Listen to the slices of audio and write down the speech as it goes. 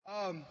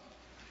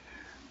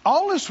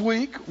All this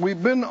week,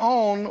 we've been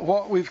on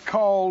what we've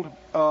called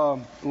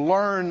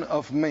Learn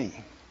of Me.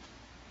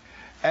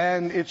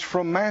 And it's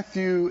from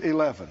Matthew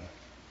 11.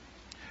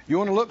 You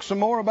want to look some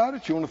more about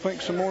it? You want to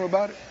think some more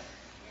about it?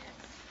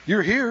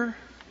 You're here.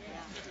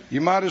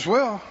 You might as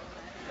well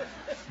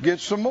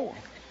get some more.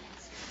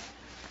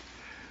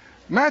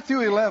 Matthew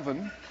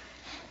 11,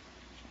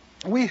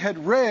 we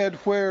had read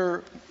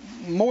where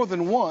more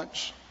than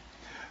once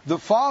the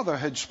Father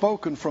had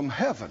spoken from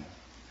heaven.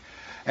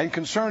 And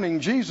concerning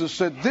Jesus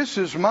said, "This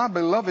is my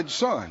beloved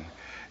Son,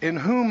 in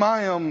whom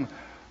I am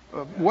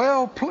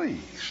well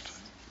pleased."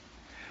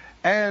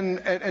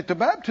 And at the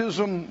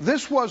baptism,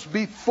 this was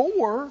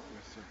before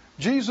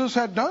Jesus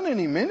had done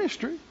any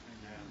ministry,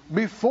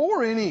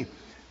 before any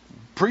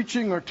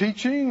preaching or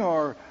teaching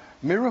or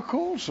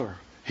miracles or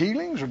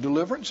healings or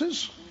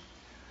deliverances.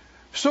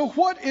 So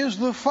what is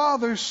the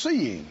Father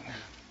seeing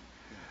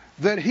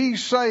that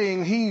He's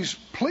saying He's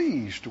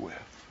pleased with?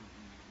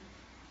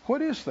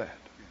 What is that?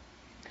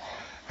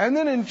 And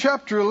then in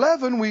chapter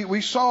 11, we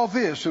saw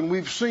this, and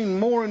we've seen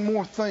more and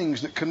more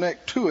things that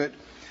connect to it.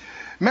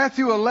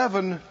 Matthew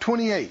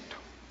 11:28.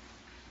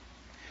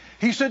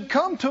 He said,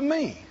 "Come to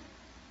me,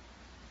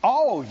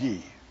 all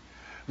ye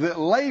that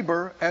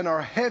labor and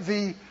are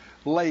heavy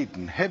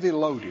laden," heavy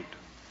loaded,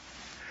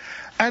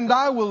 "and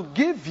I will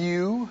give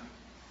you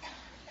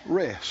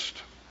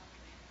rest."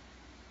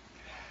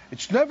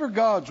 It's never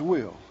God's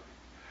will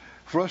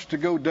for us to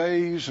go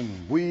days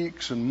and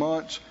weeks and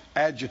months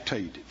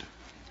agitated,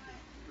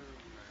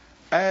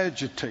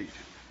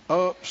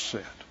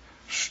 upset,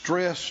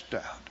 stressed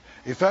out.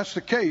 If that's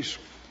the case,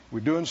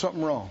 we're doing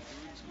something wrong.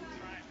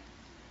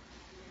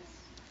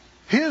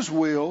 His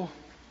will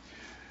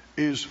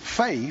is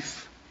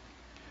faith.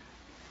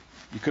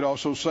 You could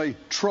also say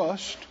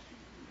trust.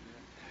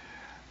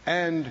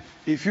 And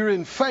if you're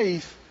in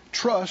faith,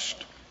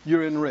 trust,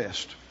 you're in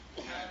rest.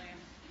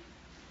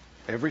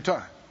 Every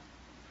time.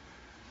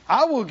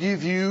 I will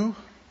give you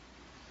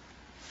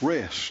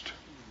rest.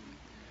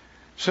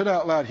 Say it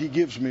out loud. He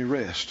gives me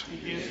rest. He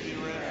gives me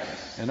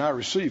rest. And I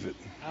receive it.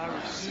 I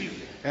receive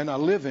it. And I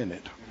live in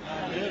it.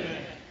 I live in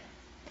it.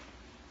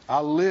 I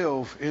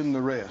live in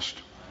the rest.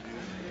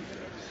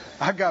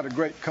 I got a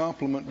great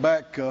compliment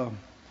back.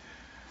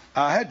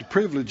 I had the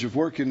privilege of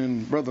working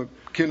in Brother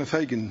Kenneth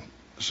Hagin's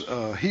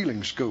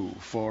healing school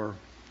for,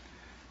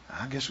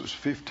 I guess it was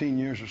 15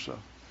 years or so.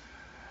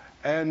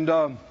 And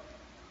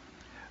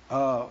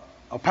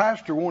a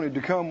pastor wanted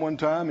to come one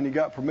time, and he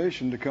got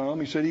permission to come.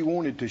 He said he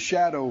wanted to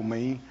shadow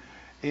me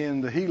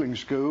in the healing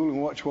school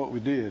and watch what we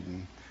did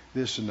and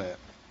this and that.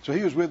 So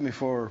he was with me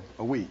for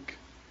a week,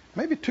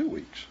 maybe 2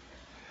 weeks.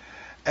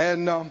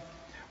 And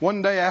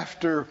one day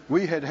after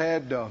we had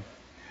there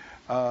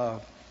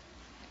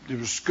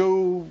was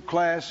school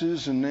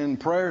classes, and then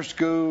prayer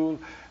school,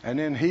 and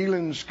then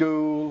healing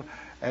school,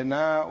 and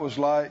now it was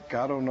like,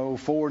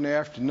 4 in the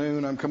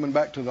afternoon. I'm coming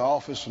back to the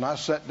office, and I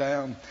sat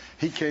down.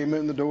 He came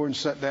in the door and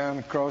sat down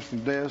across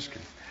from the desk.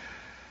 And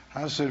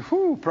I said,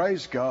 "Whew,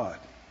 praise God."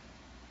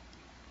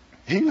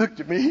 He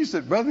looked at me. He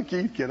said, "Brother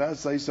Keith, can I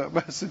say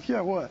something?" I said,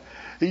 "Yeah, what?"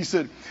 He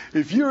said,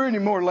 "If you were any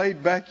more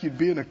laid back, you'd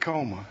be in a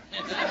coma."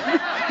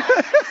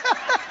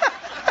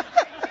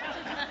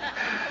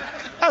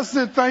 I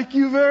said, "Thank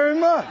you very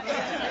much."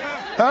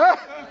 Huh?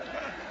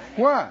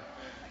 Why?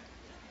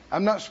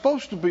 I'm not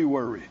supposed to be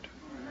worried.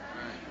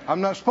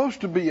 I'm not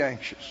supposed to be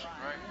anxious.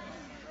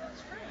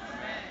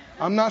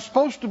 I'm not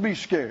supposed to be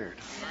scared.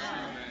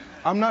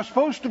 I'm not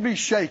supposed to be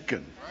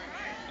shaken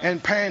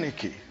and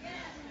panicky.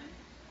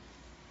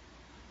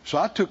 So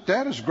I took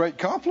that as a great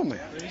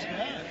compliment.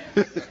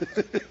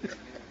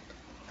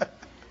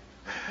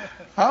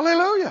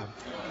 Hallelujah.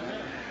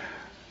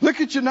 Look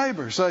at your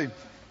neighbor. Say,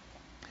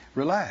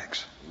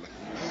 "Relax.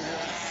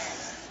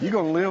 You're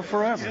going to live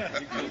forever."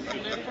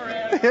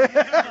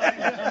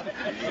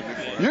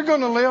 You're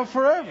going to live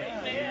forever.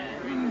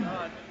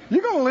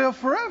 You're going to live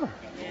forever.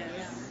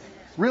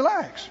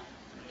 Relax.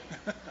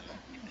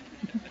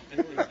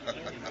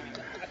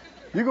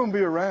 You're going to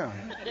be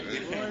around.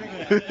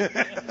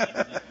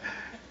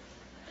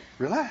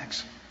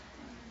 Relax.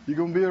 You're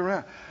going to be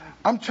around.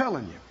 I'm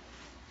telling you,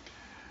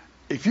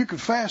 if you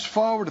could fast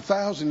forward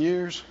 1,000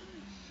 years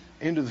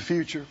into the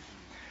future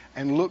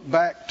and look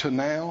back to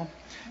now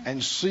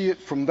and see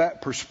it from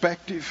that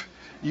perspective,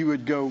 you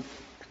would go,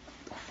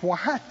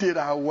 "Why did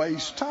I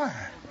waste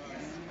time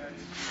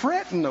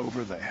fretting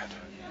over that?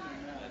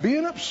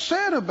 Being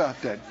upset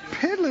about that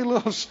piddly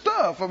little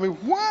stuff? I mean,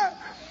 why,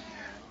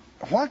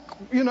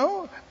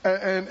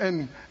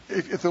 and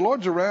if the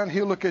Lord's around,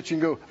 He'll look at you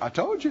and go, "I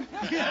told you.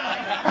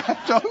 I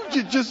told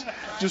you,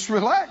 just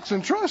relax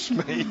and trust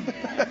me.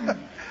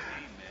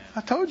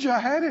 I told you I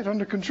had it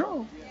under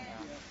control."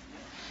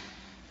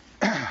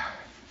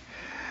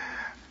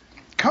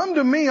 "Come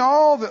to me,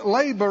 all that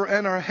labor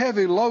and are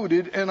heavy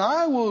loaded, and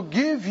I will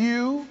give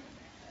you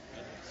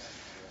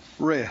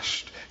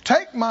rest.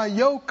 Take my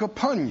yoke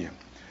upon you."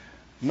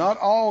 Not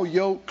all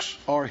yokes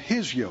are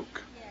His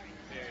yoke.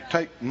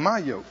 Take my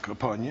yoke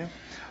upon you.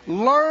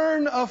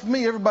 "Learn of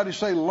me." Everybody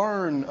say,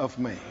 "Learn of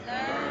me."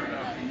 Learn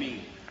of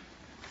me.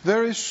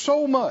 There is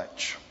so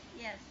much,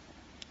 Yes.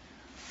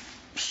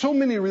 so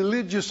many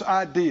religious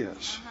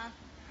ideas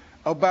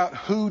about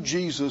who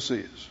Jesus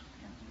is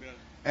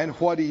and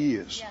what he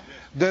is Yes.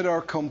 that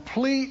are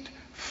complete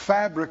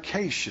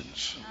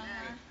fabrications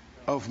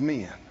of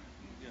men.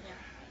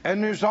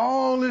 And there's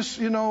all this,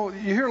 you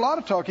hear a lot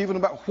of talk even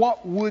about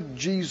what would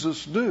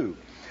Jesus do.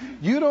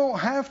 You don't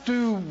have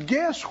to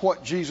guess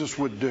what Jesus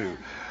would do.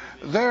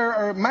 There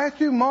are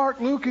Matthew, Mark,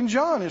 Luke, and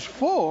John is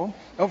full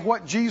of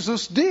what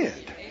Jesus did.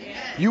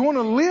 You want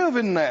to live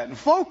in that and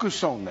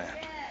focus on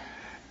that.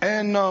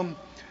 And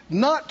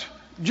not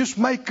just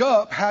make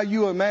up how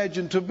you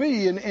imagine to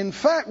be. And in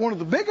fact, one of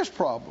the biggest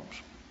problems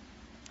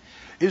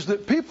is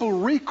that people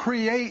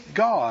recreate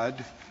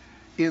God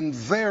in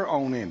their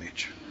own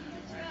image.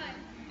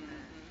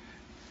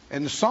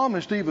 And the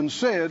psalmist even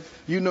said,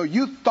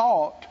 you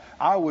thought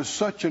I was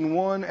such an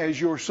one as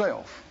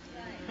yourself.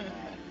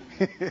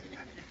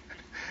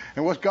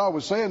 And what God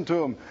was saying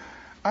to him,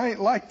 I ain't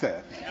like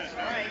that.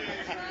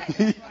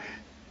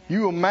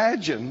 You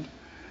imagined,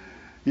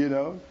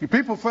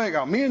 people think,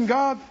 oh, me and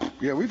God,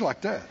 yeah, we'd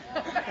like that.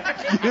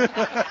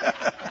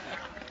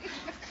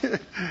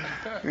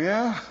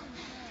 Yeah.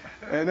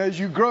 And as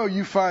you grow,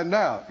 you find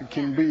out it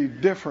can be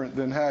different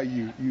than how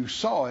you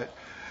saw it.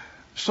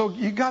 So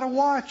you got to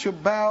watch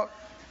about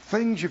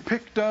things you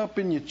picked up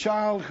in your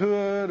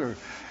childhood, or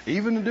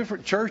even in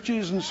different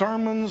churches and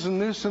sermons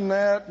and this and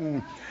that,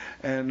 and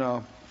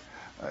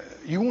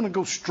you want to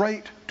go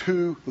straight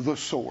to the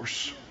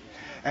source.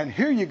 And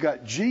here you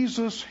got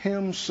Jesus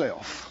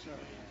himself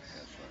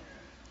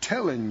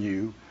telling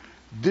you,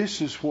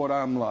 this is what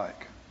I'm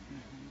like.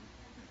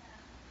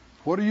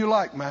 What are you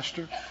like,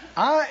 Master?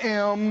 I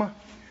am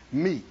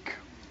meek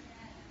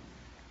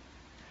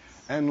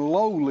and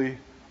lowly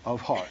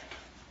of heart.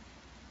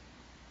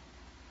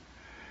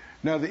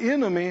 Now, the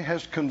enemy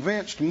has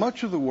convinced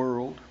much of the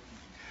world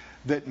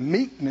that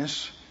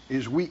meekness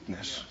is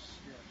weakness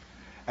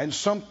and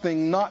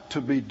something not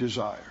to be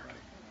desired.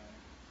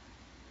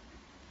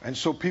 And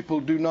so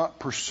people do not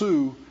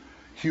pursue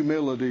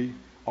humility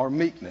or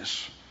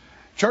meekness.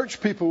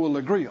 Church people will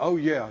agree, oh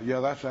yeah,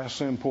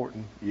 that's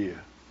important, yeah.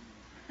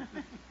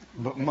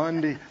 But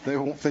Monday, they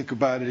won't think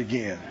about it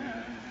again.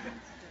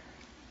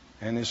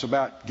 And it's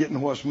about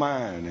getting what's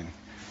mine and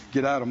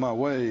get out of my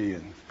way.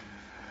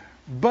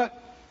 But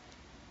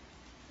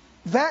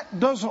that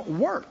doesn't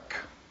work.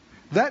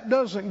 That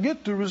doesn't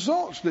get the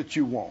results that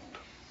you want.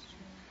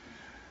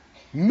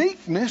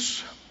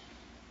 Meekness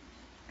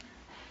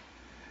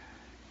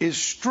is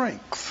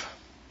strength.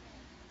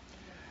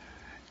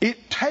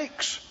 It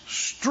takes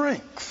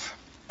strength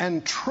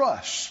and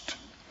trust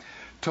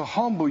to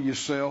humble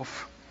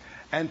yourself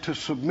and to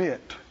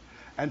submit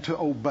and to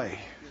obey.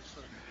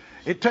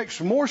 It takes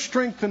more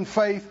strength and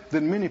faith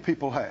than many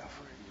people have,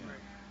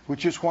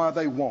 which is why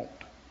they won't.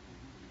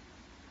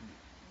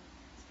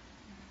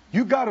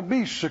 You got to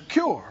be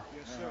secure.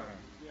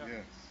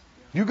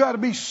 You got to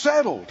be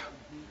settled.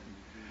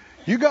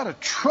 You got to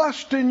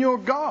trust in your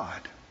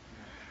God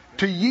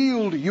to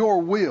yield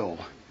your will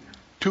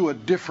to a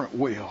different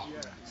will.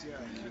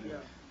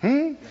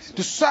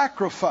 To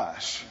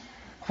sacrifice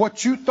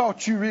what you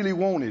thought you really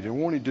wanted and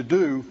wanted to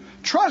do,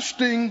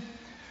 trusting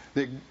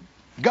that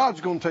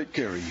God's going to take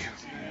care of you.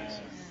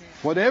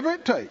 Whatever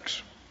it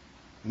takes.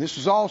 And this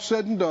is all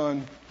said and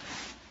done,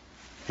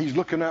 He's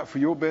looking out for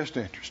your best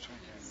interest.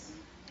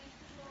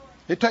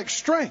 It takes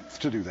strength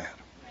to do that.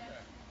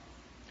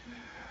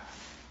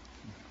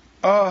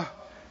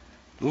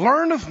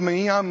 Learn of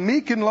me, I'm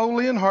meek and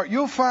lowly in heart.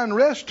 You'll find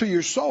rest to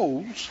your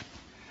souls.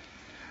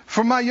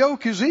 For my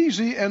yoke is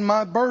easy and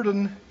my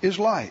burden is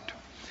light.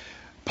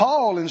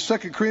 Paul in 2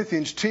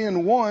 Corinthians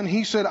 10:1,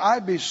 he said, I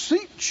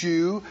beseech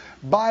you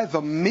by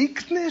the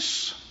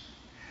meekness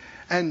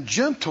and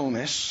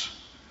gentleness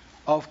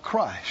of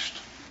Christ.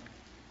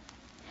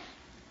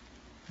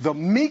 The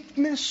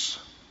meekness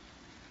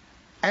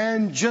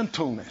and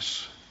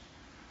gentleness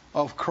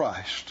of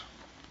Christ.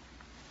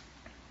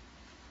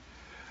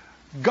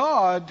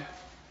 God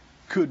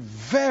could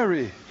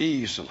very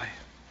easily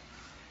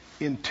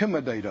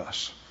intimidate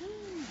us.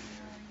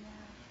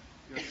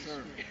 Yes,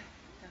 sir.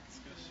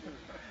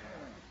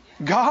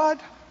 God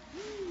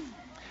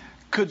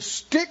could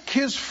stick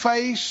his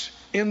face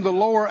in the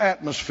lower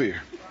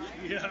atmosphere.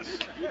 Yes.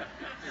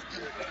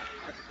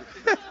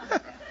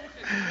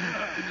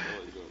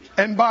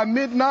 And by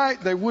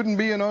midnight, there wouldn't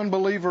be an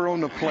unbeliever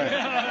on the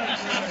planet.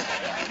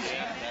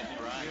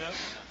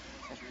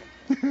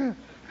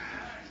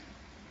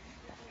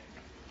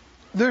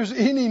 There's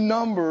any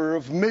number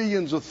of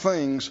millions of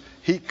things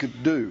he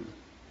could do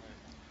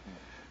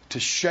to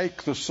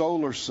shake the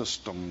solar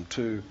system,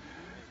 to,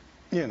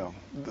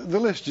 the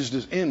list is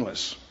just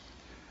endless.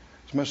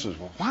 Somebody says,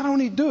 well, why don't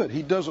he do it?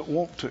 He doesn't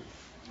want to.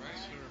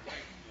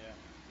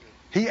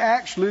 He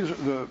actually,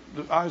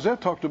 Isaiah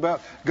talked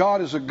about,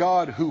 God is a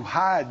God who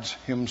hides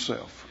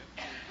himself.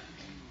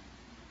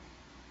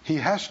 He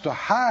has to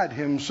hide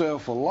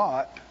himself a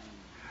lot,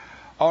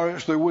 or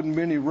else there wouldn't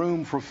be any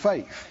room for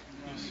faith.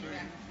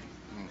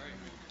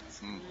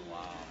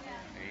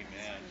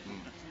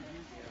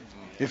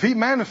 If he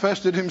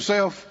manifested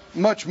himself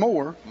much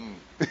more,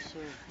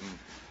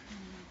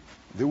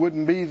 there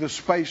wouldn't be the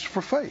space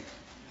for faith.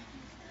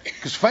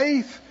 Because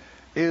faith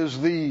is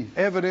the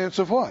evidence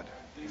of what?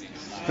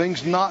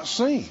 Things not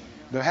seen.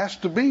 There has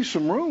to be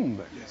some room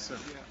there. Yes, sir.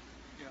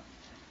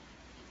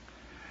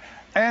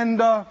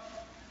 And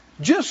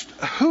just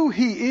who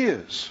he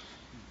is.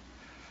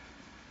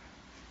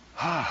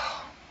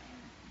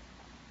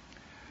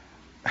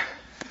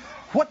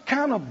 What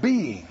kind of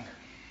being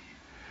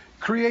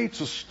creates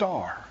a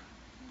star?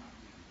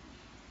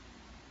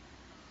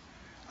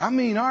 I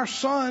mean, our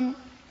sun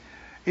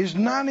is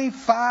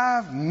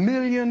 95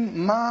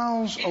 million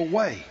miles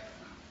away.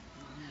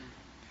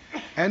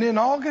 And in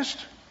August,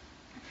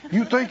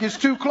 you think it's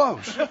too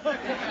close.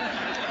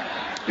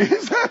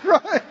 Is that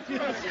right?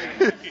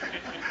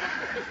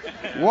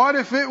 What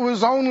if it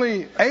was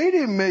only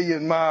 80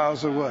 million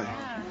miles away?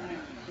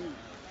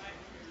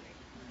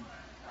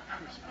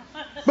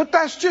 But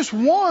that's just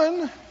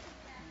one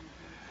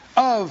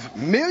of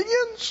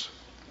millions,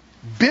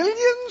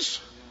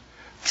 billions,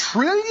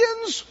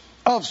 trillions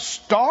of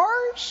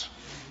stars.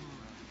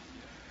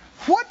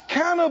 What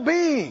kind of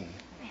being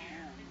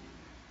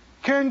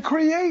can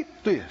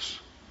create this?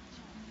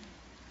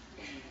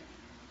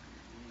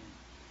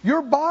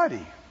 Your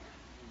body,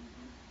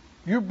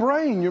 your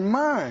brain, your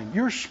mind,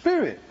 your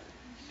spirit.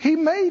 He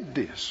made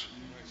this.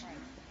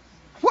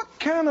 What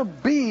kind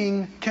of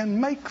being can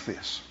make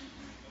this?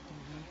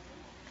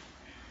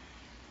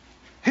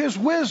 His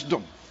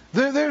wisdom.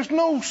 There's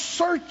no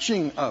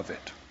searching of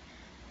it.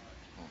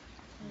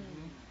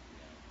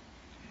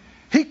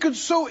 He could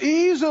so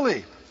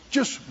easily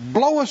just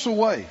blow us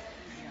away.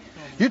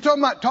 You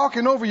talking about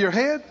talking over your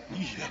head?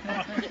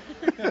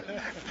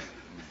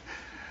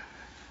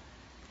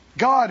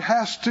 God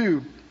has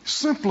to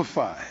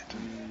simplify it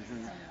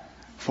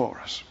for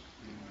us.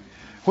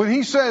 When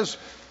he says,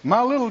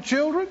 my little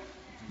children,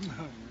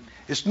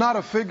 it's not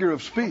a figure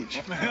of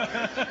speech.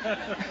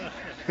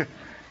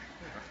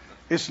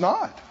 It's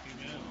not.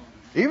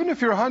 Even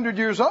if you're 100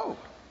 years old.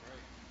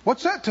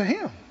 What's that to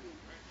him?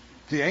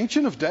 The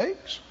Ancient of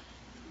Days?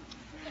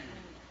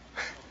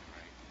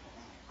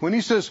 When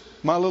he says,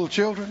 my little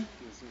children,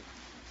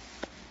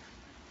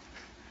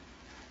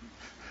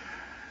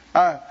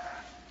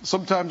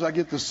 sometimes I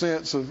get the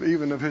sense of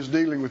even of his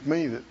dealing with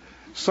me that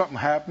something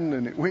happened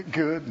and it went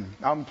good and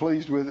I'm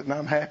pleased with it and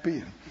I'm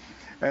happy.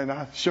 And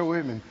I show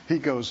him and he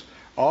goes,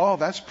 oh,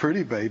 that's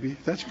pretty, baby.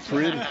 That's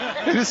pretty.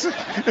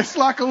 It's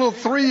like a little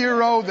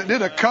 3-year-old that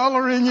did a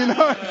coloring,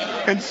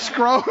 and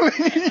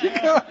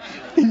scrolling.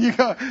 And you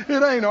go,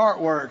 it ain't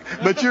artwork.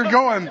 But you're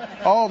going,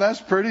 oh, that's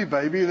pretty,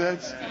 baby.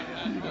 That's,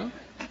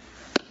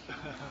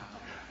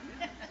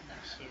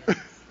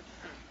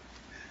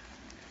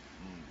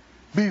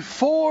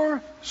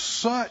 Before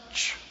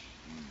such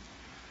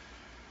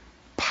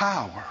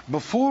power,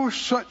 before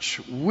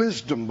such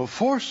wisdom,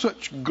 before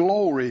such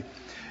glory,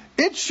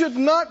 it should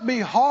not be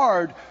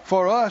hard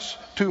for us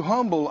to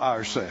humble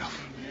ourselves.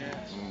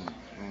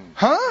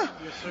 Huh?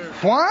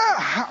 Why?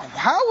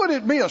 How would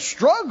it be a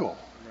struggle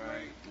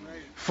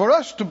for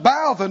us to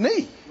bow the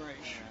knee?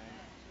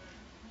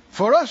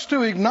 For us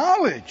to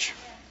acknowledge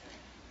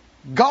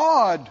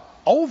God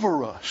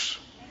over us?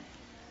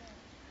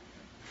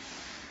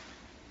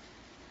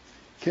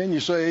 Can you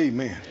say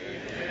amen?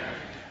 Amen.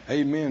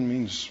 Amen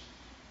means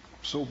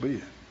so be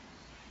it.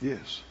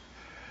 Yes.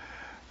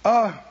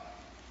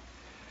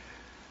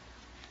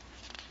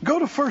 Go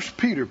to 1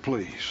 Peter,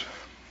 please.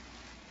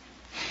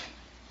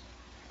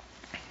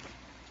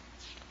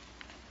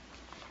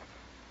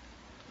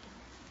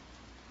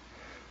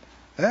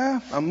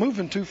 I'm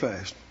moving too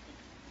fast.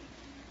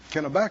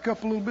 Can I back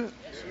up a little bit?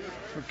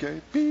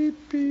 Okay.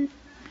 Beep, beep.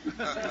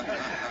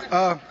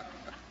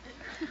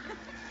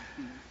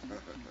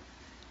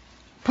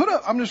 Put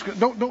up. I'm just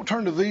don't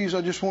turn to these.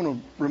 I just want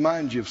to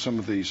remind you of some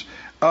of these.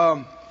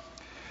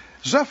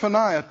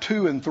 Zephaniah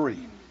 2 and 3.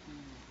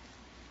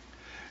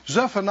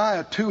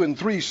 Zephaniah 2 and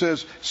 3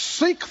 says,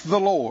 seek the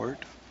Lord,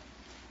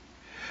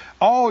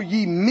 all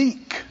ye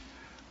meek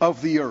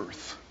of the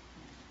earth,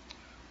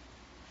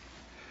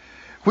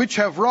 which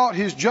have wrought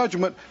his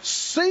judgment.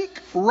 Seek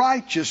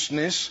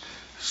righteousness,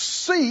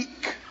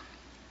 seek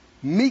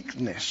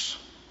meekness.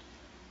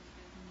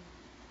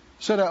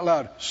 Say it out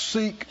loud.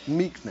 Seek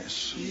meekness.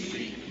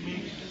 Seek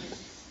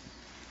meekness.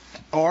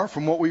 Or,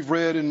 from what we've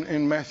read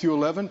in Matthew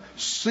 11,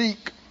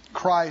 seek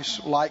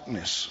Christ's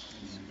likeness.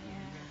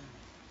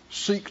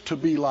 Seek to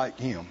be like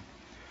him.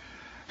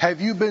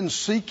 Have you been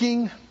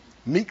seeking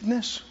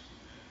meekness?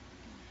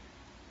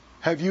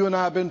 Have you and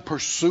I been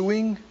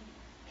pursuing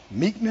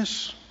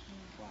meekness?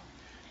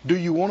 Do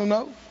you want to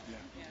know?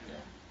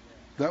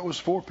 That was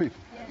 4 people.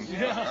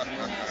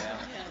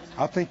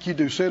 I think you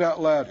do. Say it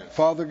out loud.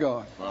 Father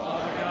God,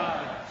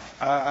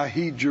 I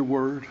heed your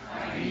word.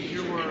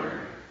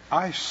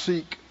 I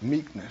seek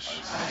meekness.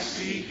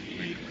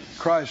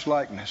 Christ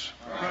likeness.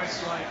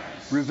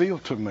 Reveal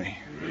to me.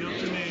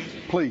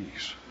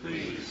 Please.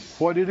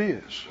 What it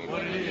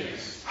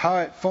is. How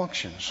it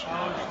functions.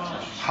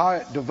 How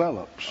it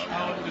develops.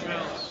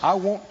 I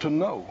want to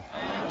know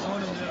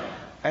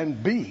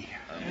and be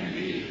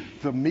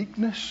the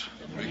meekness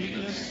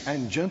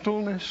and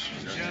gentleness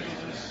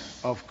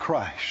of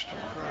Christ.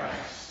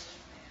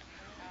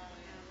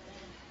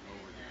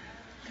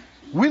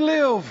 We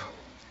live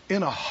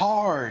in a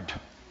hard,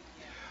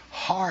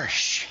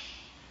 harsh,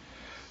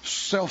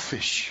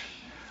 selfish,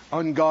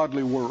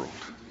 ungodly world.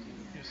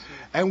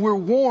 And we're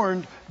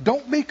warned,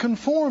 don't be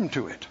conformed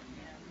to it.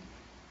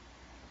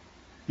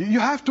 You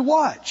have to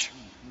watch.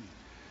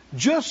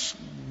 Just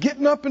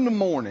getting up in the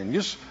morning,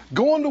 just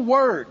going to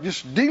work,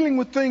 just dealing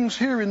with things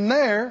here and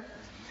there,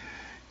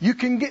 you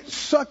can get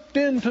sucked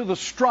into the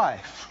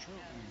strife.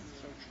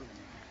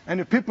 And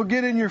if people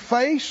get in your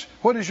face,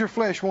 what does your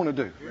flesh want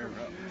to do?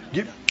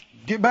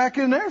 Get back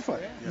in their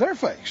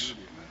face.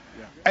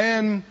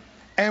 And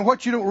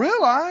what you don't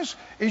realize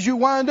is you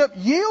wind up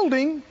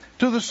yielding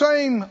to the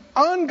same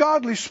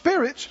ungodly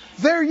spirits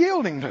they're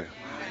yielding to.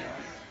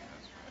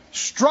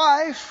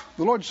 Strife.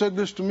 The Lord said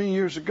this to me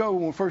years ago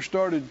when we first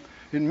started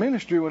in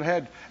ministry.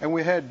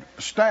 We had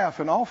staff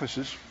in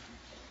offices.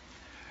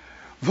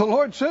 The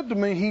Lord said to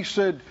me, He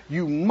said,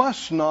 you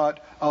must not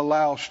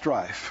allow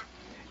strife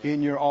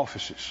in your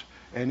offices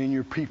and in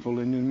your people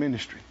and in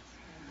ministry.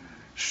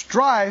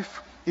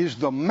 Strife is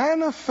the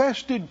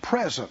manifested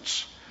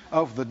presence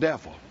of the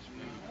devil.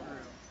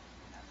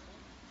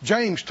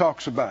 James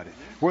talks about it.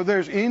 Where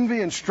there's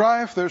envy and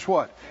strife, there's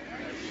what?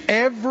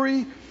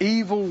 Every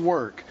evil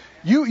work.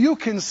 You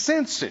can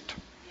sense it.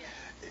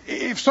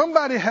 If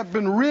somebody had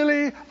been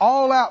really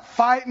all out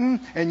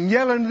fighting and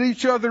yelling at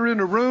each other in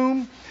a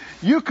room,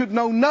 you could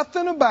know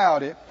nothing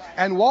about it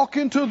and walk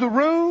into the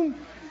room,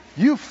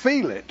 you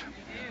feel it.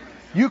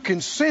 You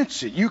can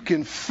sense it. You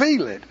can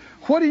feel it.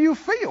 What do you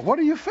feel? What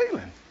are you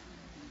feeling?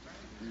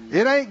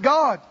 It ain't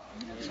God.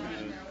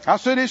 I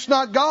said it's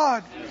not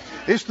God.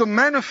 It's the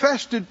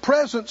manifested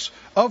presence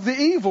of the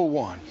evil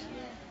one.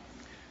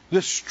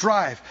 This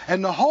strife.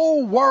 And the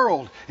whole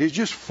world is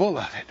just full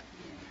of it.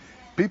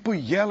 People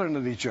yelling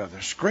at each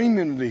other,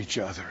 screaming at each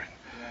other,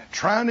 and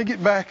trying to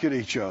get back at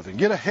each other, and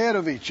get ahead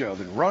of each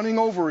other, and running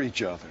over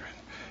each other,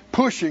 and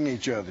pushing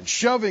each other, and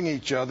shoving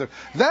each other.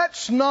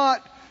 That's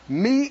not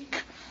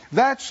meek.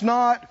 That's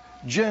not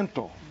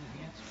gentle.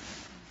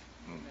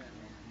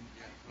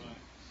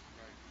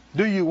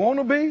 Do you want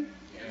to be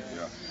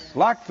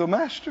like the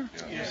Master?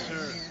 Yes,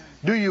 sir.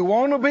 Do you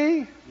want to be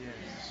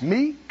Yes.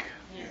 meek,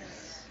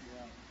 Yes.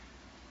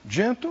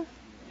 gentle,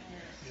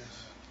 Yes.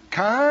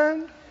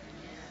 kind?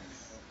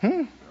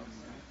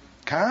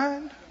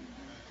 Kind?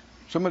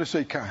 Somebody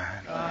say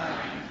kind.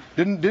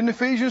 Didn't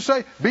Ephesians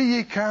say, be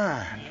ye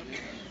kind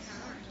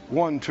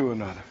one to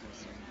another,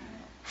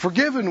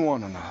 forgiving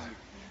one another,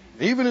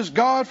 even as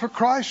God for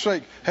Christ's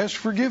sake has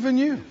forgiven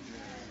you?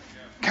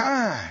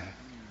 Kind.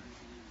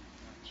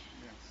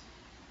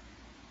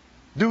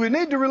 Do we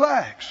need to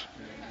relax?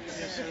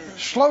 Yes, sir.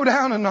 Slow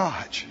down a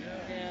notch.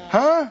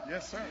 Huh?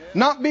 Yes, sir.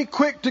 Not be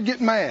quick to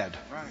get mad.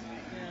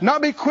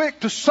 Not be quick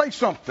to say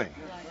something.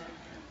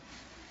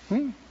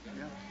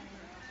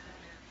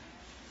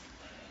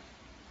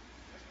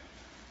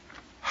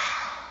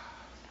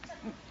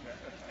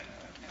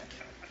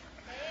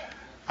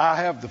 I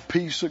have the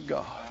peace of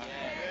God.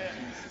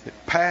 It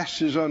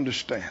passes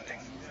understanding.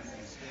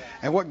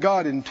 And what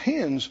God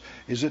intends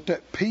is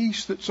that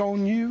peace that's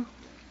on you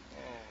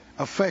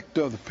affect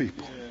other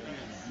people.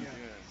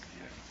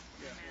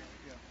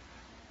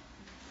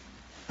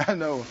 I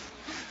know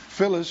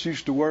Phyllis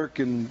used to work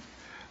and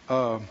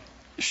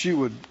she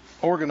would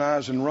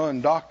organize and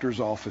run doctors'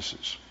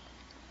 offices.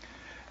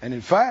 And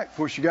in fact,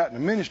 before she got into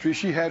ministry,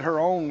 she had her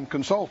own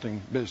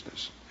consulting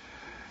business.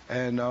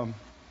 And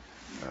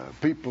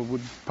people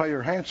would pay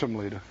her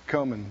handsomely to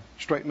come and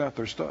straighten out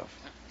their stuff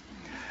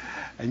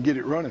and get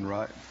it running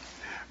right.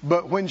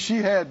 But when she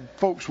had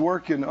folks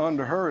working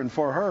under her and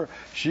for her,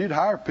 she'd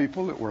hire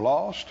people that were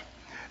lost,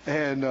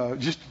 and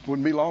just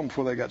wouldn't be long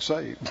before they got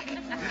saved.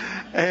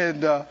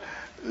 And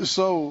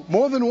so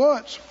more than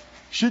once,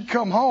 she'd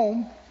come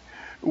home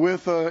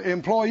with an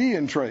employee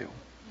in trail.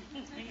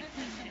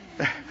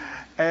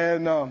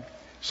 And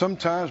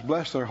sometimes,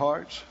 bless their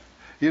hearts,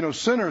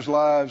 sinners'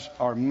 lives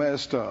are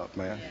messed up,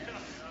 man.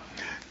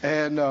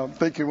 And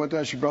thinking one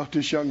time she brought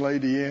this young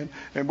lady in,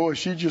 and boy,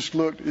 she just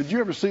looked. Did you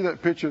ever see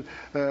that picture,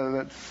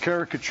 that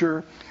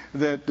caricature,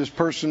 that this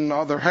person,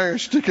 all their hair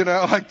sticking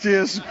out like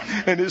this,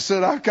 and it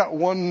said, "I've got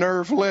one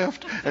nerve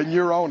left, and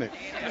you're on it."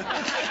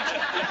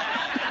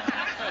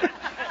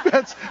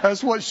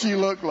 That's what she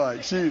looked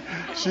like.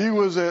 She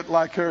was at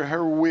like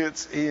her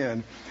wits'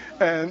 end.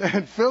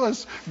 And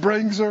Phyllis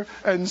brings her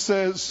and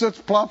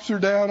plops her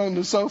down on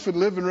the sofa in the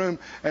living room,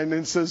 and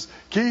then says,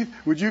 "Keith,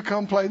 would you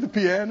come play the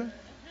piano?"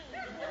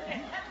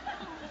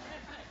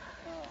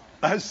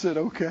 I said,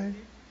 "Okay."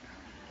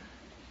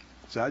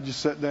 So I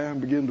just sat down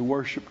and began to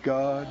worship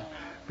God,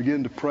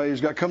 began to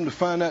praise God. Come to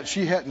find out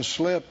she hadn't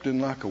slept in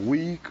like a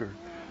week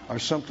or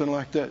something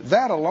like that.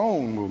 That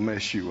alone will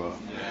mess you up.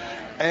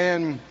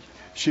 And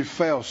she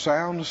fell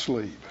sound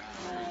asleep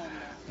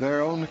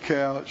there on the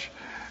couch.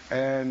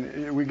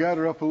 And we got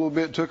her up a little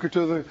bit, took her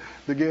to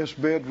the guest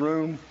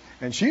bedroom,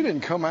 and she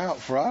didn't come out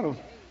for,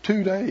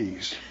 2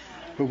 days.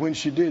 But when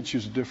she did, she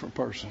was a different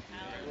person.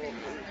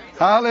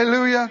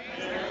 Hallelujah.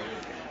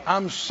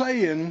 I'm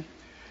saying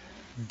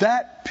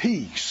that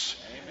peace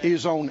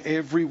is on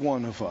every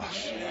one of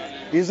us.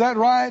 Is that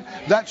right?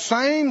 That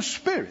same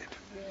Spirit,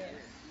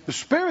 the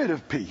Spirit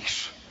of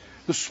peace,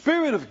 the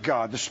Spirit of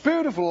God, the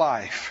Spirit of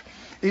life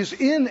is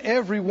in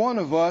every one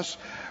of us.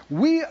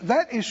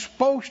 That is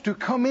supposed to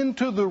come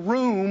into the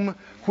room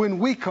when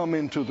we come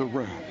into the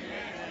room.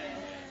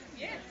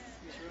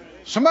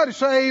 Somebody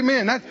say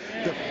amen.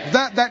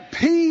 That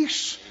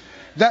peace,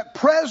 that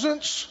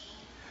presence,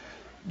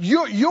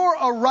 your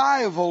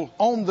arrival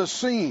on the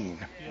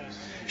scene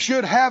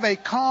should have a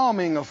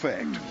calming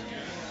effect.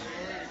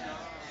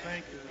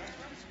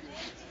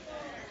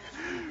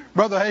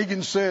 Brother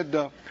Hagin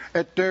said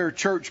at their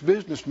church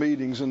business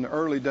meetings in the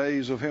early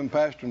days of him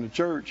pastoring the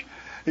church,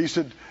 he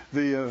said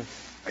the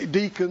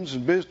deacons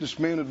and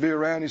businessmen would be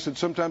around. He said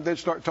sometimes they'd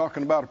start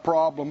talking about a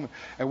problem,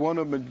 and one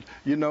of them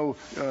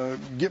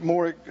would, get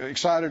more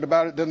excited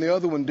about it than the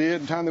other one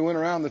did. And time they went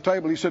around the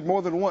table, he said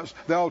more than once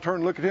they all turned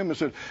and looked at him and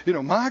said,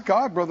 my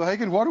God, Brother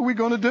Hagin, what are we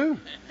going to do?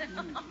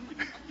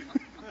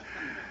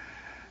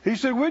 He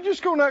said, we're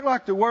just going to act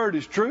like the Word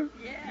is true.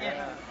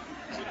 Yeah.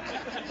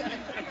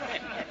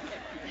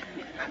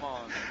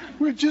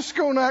 We're just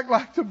going to act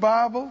like the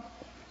Bible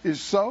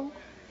is so.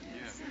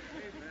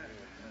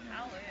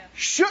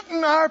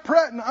 Shouldn't our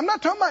prayer... I'm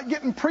not talking about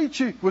getting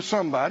preachy with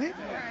somebody.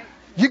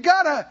 You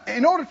gotta,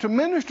 in order to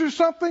minister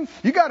something,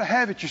 you gotta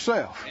have it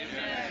yourself.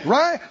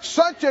 Right?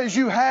 Such as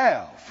you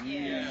have.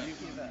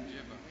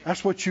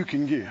 That's what you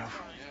can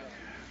give.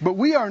 But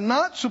we are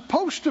not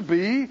supposed to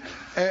be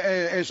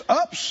as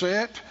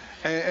upset,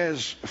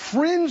 as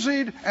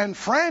frenzied and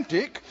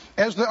frantic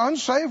as the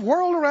unsaved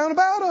world around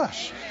about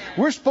us.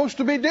 We're supposed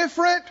to be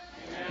different.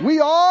 We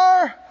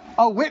are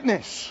a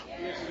witness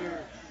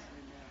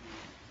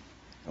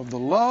of the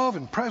love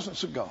and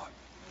presence of God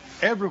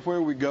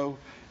everywhere we go,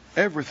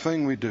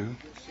 everything we do.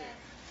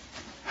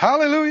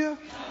 Hallelujah.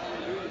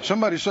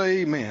 Somebody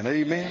say amen.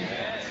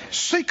 Amen.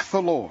 Seek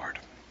the Lord.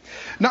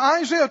 Now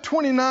Isaiah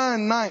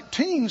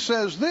 29:19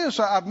 says this.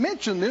 I've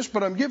mentioned this,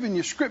 but I'm giving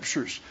you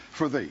scriptures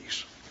for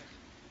these.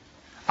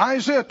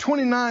 Isaiah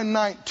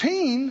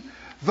 29:19,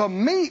 the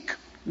meek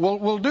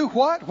will do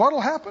what? What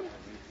will happen?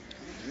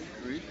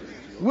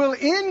 Will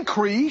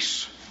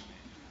increase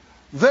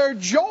their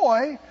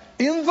joy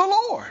in the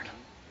Lord.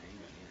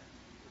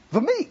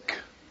 The meek.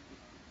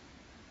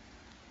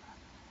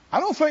 I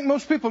don't think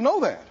most people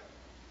know that.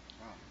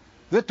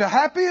 That the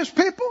happiest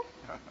people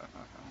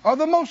are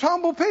the most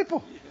humble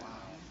people.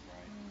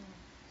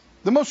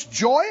 The most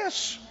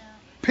joyous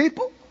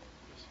people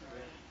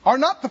are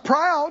not the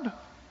proud.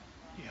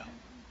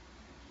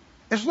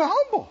 It's the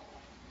humble,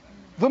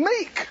 the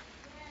meek.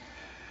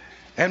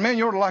 And man,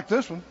 you ought to like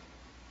this one.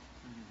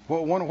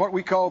 Well, one of what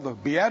we call the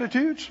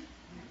Beatitudes.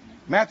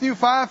 Matthew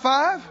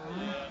 5:5.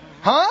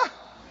 Huh?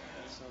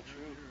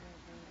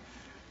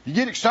 You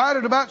get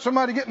excited about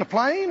somebody getting a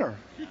plane or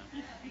a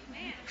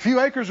few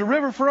acres of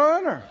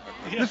riverfront or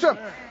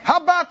how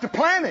about the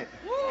planet?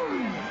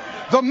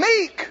 The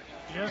meek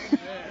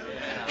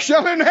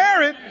shall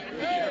inherit.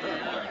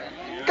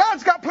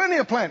 God's got plenty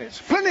of planets.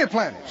 Plenty of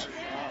planets.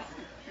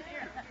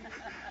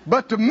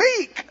 But the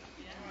meek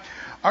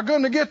are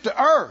going to get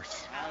the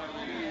earth.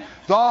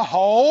 The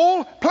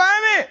whole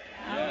planet.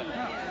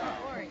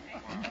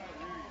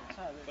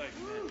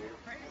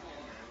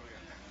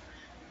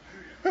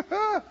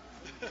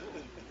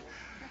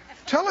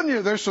 Telling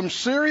you, there's some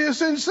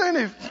serious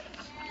incentive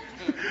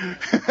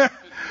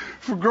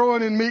for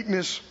growing in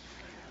meekness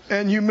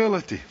and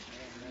humility.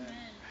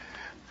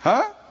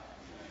 Huh?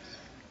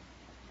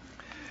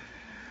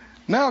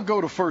 Now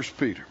go to 1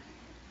 Peter.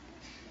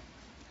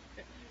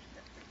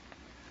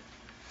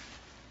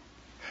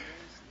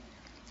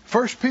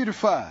 1 Peter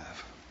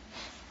 5.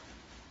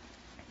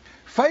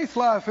 Faith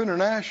Life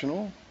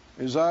International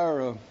is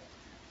our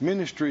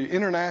ministry,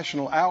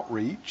 international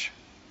outreach,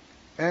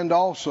 and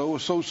also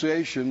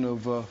association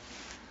of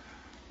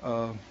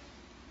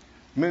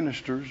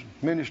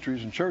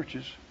ministries and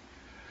churches.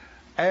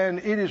 And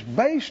it is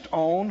based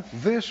on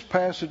this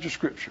passage of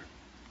Scripture.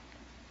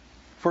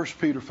 1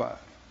 Peter 5.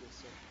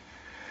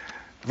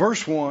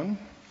 Verse 1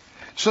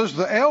 says,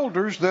 the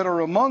elders that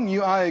are among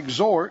you I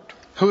exhort,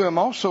 who am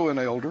also an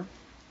elder,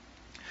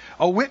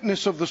 a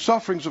witness of the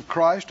sufferings of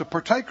Christ, a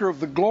partaker of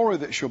the glory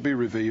that shall be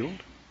revealed.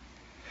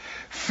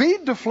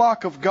 Feed the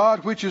flock of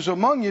God which is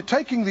among you,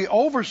 taking the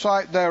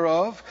oversight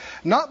thereof,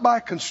 not by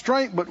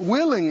constraint, but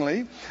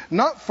willingly,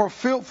 not for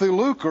filthy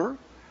lucre,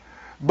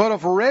 but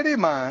of a ready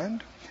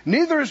mind,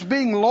 neither as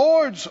being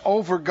lords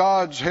over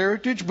God's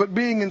heritage, but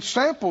being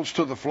ensamples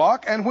to the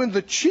flock. And when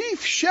the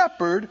chief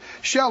shepherd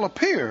shall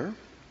appear,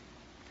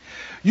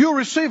 you'll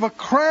receive a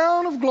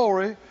crown of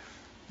glory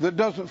that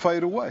doesn't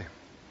fade away.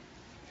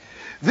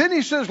 Then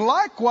he says,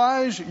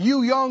 likewise,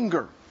 you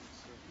younger,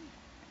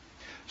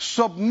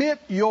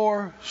 submit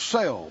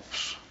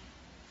yourselves.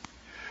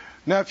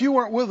 Now, if you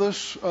weren't with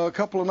us a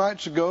couple of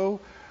nights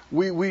ago,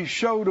 we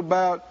showed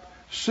about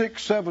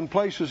 6, 7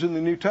 places in the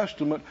New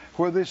Testament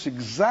where this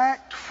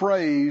exact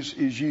phrase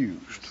is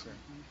used.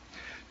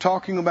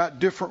 talking about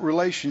different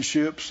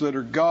relationships that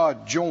are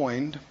God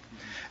joined,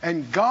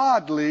 and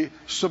godly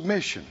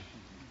submission.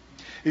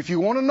 If you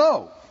want to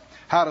know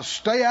how to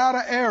stay out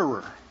of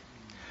error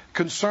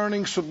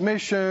concerning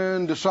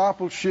submission,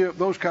 discipleship,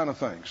 those kind of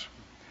things,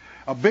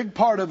 a big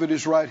part of it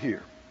is right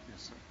here.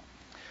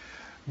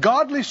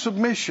 Godly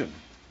submission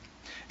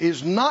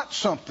is not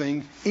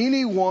something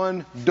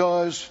anyone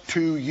does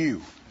to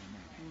you.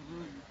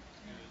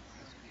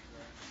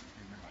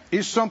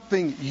 It's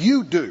something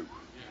you do.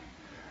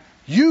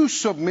 You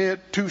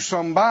submit to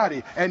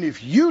somebody, and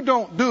if you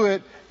don't do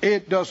it,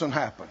 it doesn't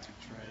happen.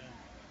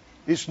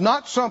 It's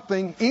not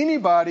something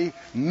anybody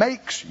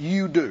makes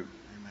you do.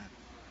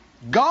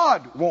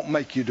 God won't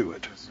make you do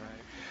it.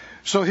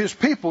 So His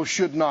people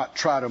should not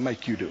try to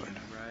make you do it.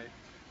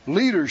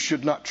 Leaders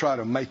should not try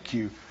to make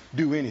you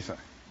do anything.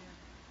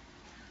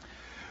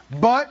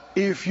 But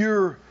if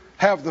you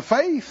have the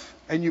faith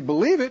and you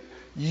believe it,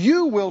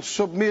 you will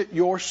submit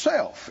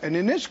yourself. And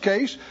in this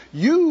case,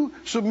 you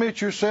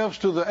submit yourselves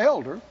to the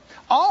elder.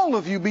 All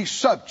of you be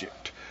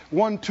subject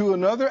one to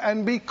another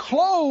and be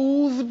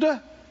clothed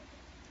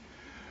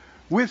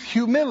with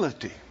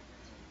humility.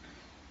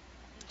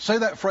 Say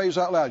that phrase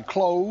out loud.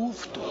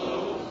 Clothed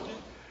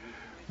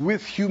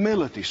with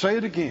humility. Say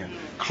it again.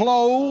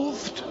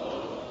 Clothed.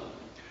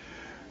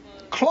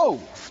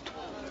 Clothed.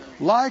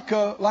 Like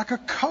a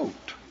coat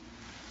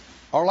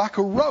or like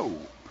a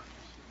robe.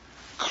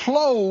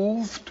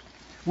 Clothed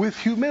with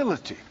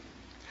humility.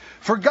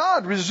 For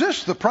God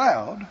resists the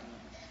proud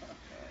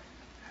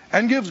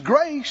and gives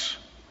grace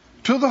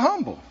to the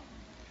humble.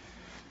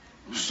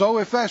 So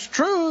if that's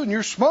true and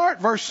you're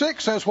smart, verse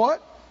 6 says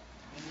what?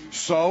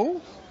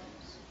 So,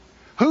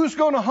 who's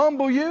going to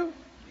humble you?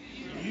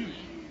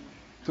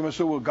 Somebody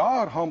said, well,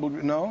 God humbled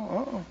you.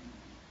 No,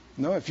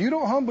 No, if you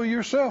don't humble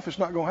yourself, it's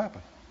not going to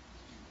happen.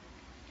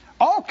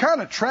 All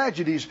kind of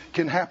tragedies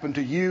can happen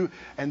to you,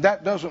 and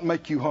that doesn't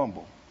make you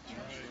humble.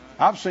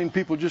 I've seen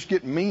people just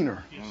get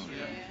meaner,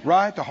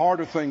 right? The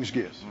harder things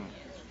get.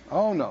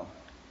 Oh, no.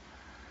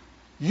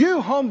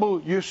 You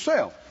humble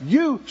yourself.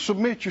 You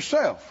submit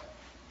yourself,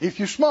 if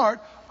you're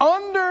smart,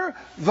 under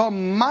the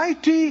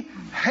mighty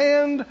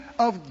hand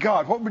of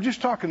God. What we're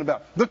just talking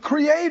about. The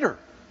Creator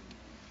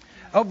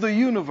of the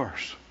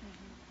universe.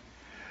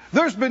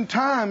 There's been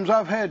times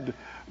I've had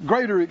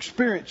greater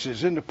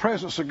experiences in the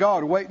presence of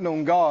God, waiting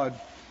on God.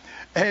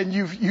 And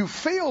you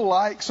feel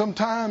like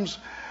sometimes,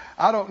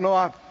 I don't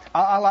know,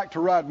 I like to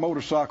ride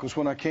motorcycles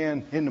when I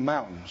can in the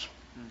mountains.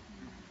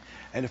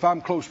 And if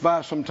I'm close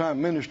by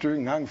sometime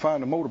ministering and I can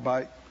find a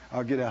motorbike,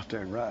 I'll get out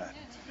there and ride.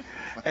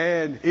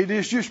 And it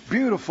is just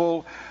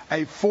beautiful,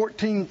 a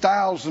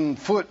 14,000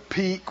 foot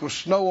peak with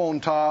snow on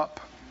top.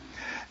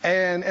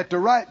 And at the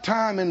right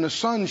time in the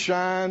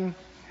sunshine,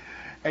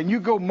 and you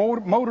go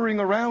motoring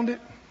around it,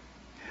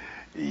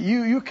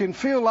 you can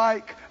feel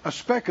like a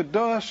speck of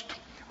dust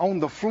on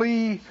the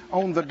flea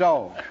on the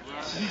dog.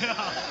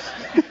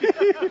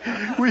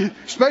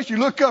 Especially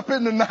look up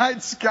in the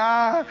night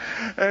sky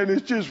and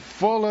it's just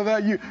full of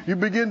that. You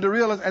begin to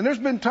realize, and there's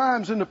been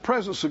times in the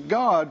presence of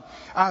God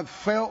I've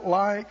felt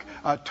like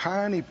a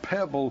tiny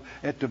pebble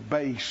at the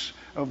base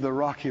of the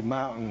Rocky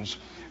Mountains,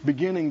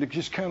 beginning to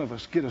just kind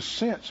of get a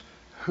sense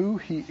who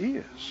He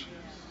is,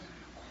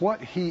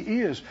 what He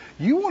is.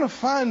 You want to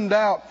find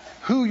out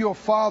who your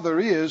Father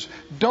is,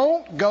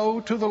 don't go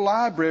to the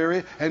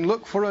library and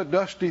look for a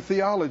dusty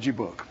theology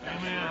book.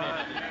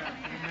 Amen.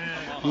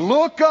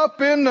 Look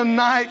up in the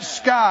night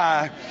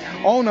sky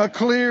on a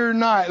clear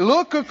night.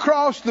 Look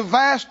across the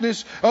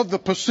vastness of the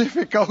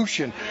Pacific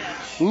Ocean.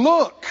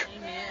 Look,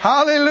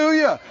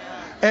 hallelujah,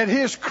 at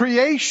His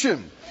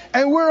creation.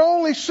 And we're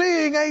only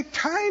seeing a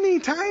tiny,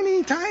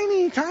 tiny,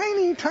 tiny,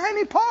 tiny,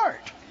 tiny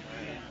part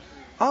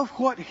of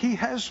what He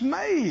has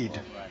made.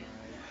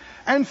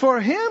 And for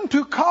Him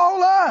to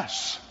call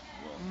us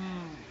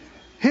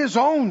His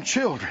own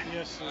children.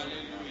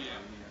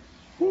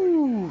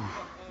 Ooh.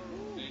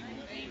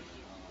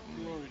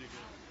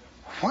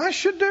 Why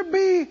should there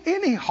be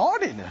any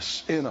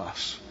haughtiness in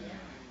us?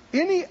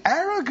 Any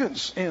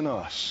arrogance in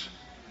us?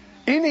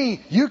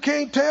 Any, you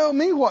can't tell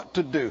me what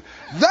to do?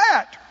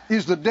 That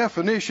is the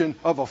definition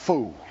of a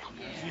fool.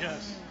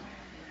 Yes.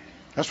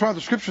 That's why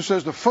the Scripture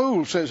says the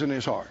fool says in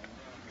his heart,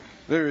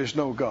 there is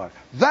no God.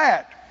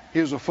 That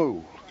is a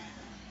fool.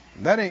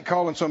 That ain't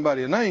calling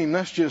somebody a name.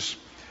 That's just,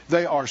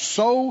 they are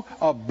so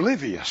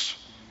oblivious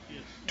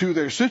to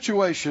their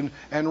situation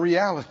and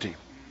reality.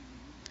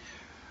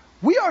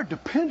 We are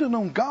dependent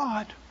on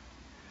God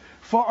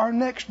for our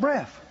next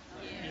breath,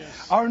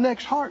 our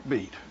next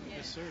heartbeat.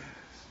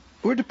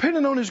 We're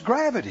dependent on His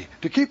gravity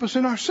to keep us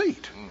in our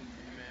seat.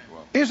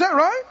 Is that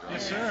right?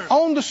 Yes, sir.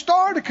 On the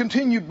star to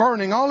continue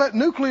burning, all that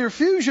nuclear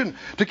fusion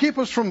to keep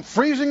us from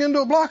freezing into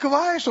a block of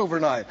ice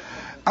overnight.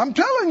 I'm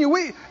telling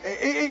you,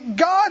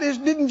 God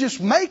didn't just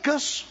make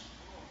us.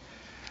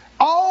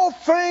 All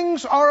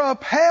things are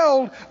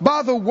upheld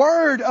by the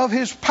word of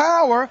His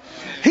power.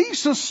 He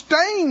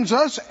sustains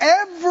us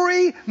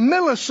every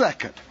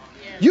millisecond.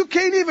 You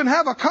can't even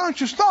have a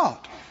conscious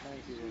thought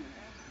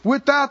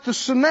without the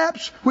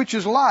synapse, which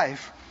is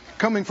life,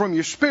 coming from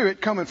your spirit,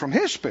 coming from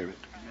His Spirit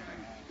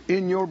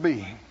in your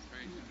being.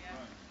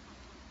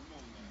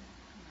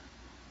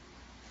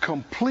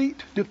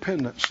 Complete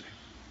dependency.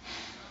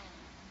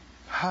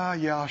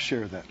 Yeah, I'll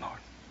share that,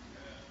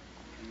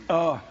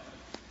 Lord.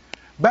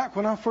 Back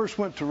when I first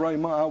went to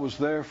Rhema, I was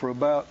there for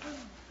about,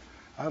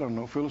 I don't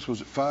know, Phyllis,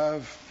 was it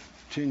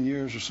 5-10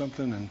 years or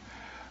something? And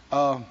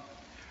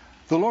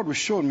the Lord was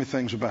showing me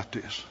things about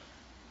this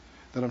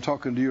that I'm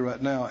talking to you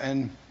right now.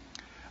 And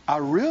I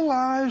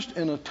realized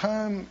in a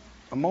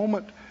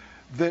moment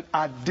that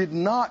I did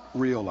not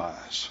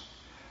realize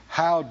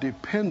how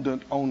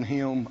dependent on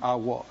Him I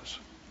was.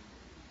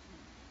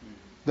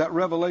 That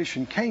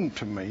revelation came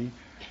to me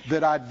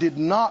that I did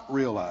not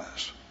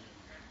realize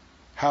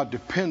how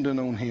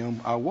dependent on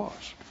Him I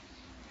was.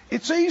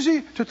 It's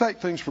easy to take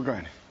things for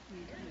granted.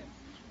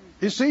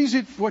 It's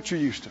easy what you're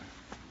used to.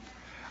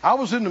 I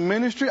was in the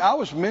ministry. I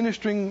was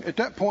ministering at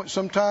that point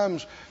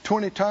sometimes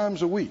 20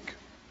 times a week.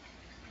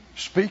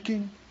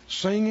 Speaking,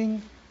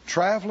 singing,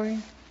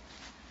 traveling,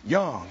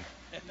 young.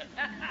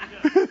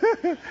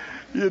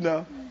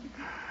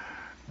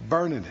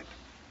 Burning it.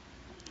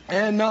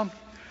 And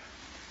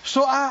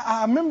so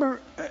I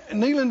remember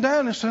kneeling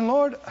down and saying,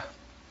 Lord,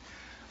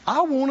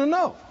 I want to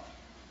know.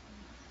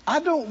 I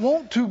don't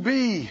want to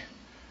be,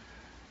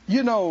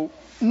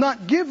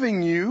 not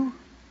giving you,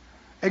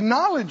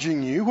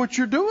 acknowledging you, what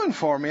you're doing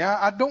for me.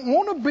 I don't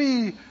want to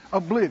be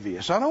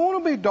oblivious. I don't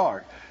want to be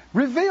dark.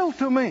 Reveal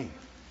to me.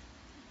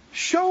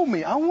 Show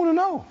me. I want to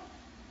know.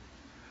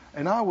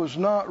 And I was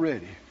not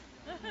ready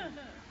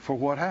for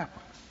what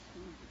happened.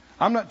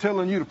 I'm not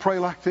telling you to pray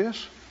like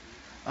this.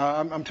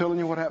 I'm telling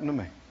you what happened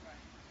to me.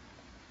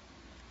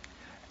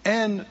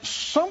 And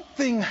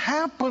something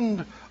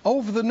happened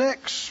over the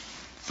next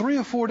 3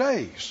 or 4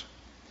 days.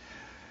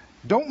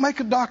 Don't make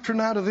a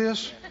doctrine out of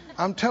this.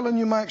 I'm telling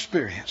you my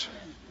experience.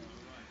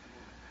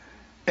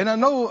 And I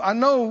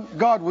know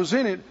God was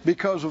in it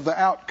because of the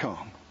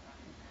outcome.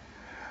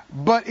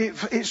 But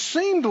it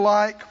seemed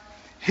like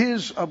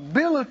His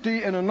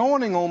ability and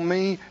anointing on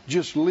me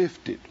just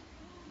lifted.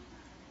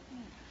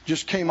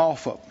 Just came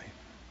off of me.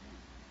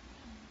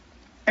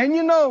 And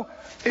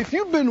if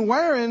you've been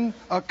wearing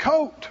a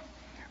coat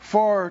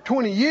for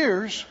 20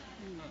 years,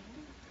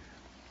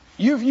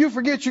 you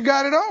forget you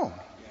got it on.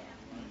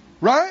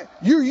 Right?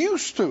 You're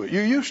used to it.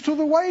 You're used to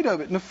the weight of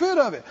it and the fit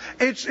of it.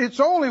 It's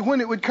only when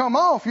it would come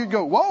off you'd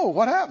go, whoa,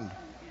 what happened?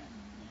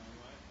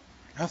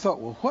 I thought,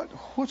 well,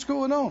 what's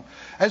going on?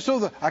 And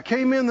so I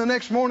came in the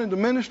next morning to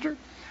minister.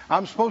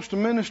 I'm supposed to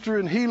minister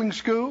in healing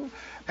school.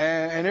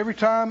 And every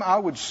time I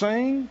would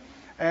sing,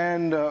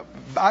 and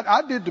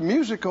I did the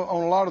music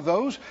on a lot of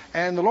those,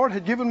 and the Lord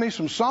had given me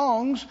some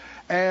songs,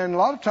 and a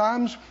lot of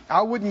times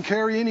I wouldn't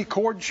carry any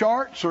chord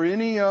charts or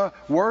any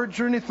words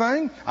or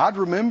anything. I'd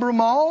remember them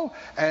all,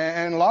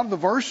 and a lot of the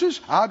verses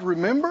I'd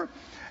remember,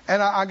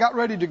 and I got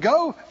ready to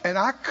go, and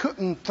I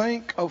couldn't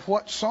think of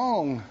what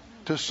song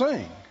to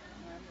sing.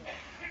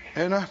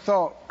 And I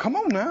thought, come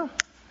on now,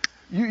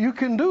 you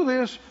can do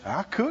this.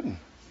 I couldn't.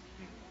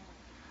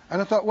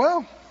 And I thought,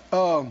 well,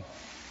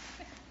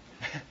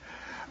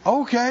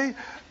 okay,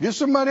 get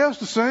somebody else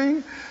to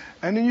sing,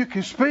 and then you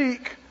can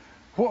speak.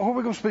 What are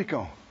we going to speak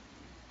on?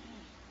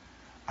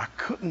 I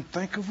couldn't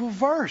think of a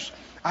verse.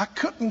 I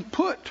couldn't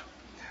put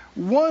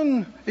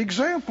one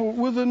example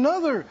with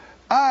another.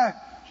 I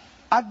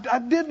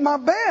did my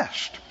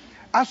best.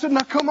 I said,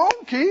 now come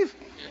on, Keith.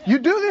 You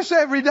do this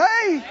every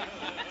day.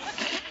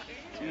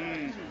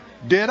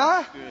 Did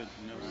I?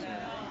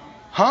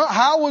 Huh?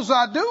 How was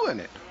I doing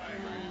it?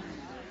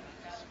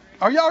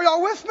 Are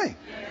y'all with me?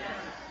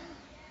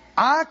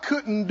 I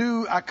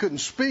couldn't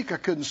speak, I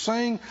couldn't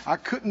sing, I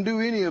couldn't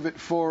do any of it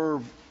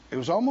it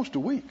was almost a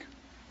week.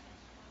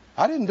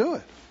 I didn't do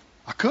it.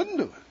 I couldn't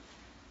do it.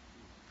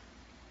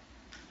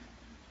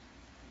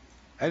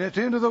 And at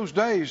the end of those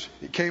days,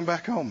 it came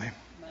back on me.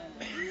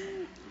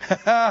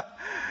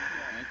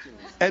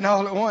 And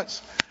all at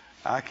once,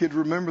 I could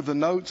remember the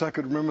notes, I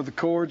could remember the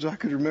chords, I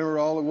could remember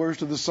all the words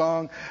to the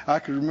song, I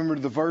could remember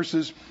the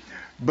verses.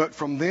 But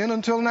from then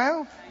until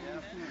now,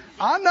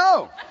 I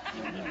know.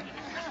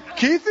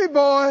 Keithy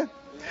boy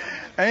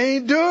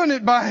ain't doing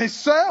it by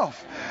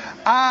himself.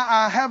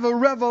 I have a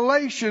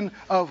revelation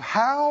of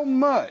how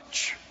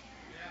much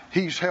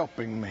He's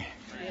helping me.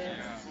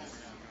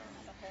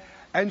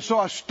 And so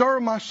I stir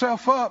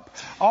myself up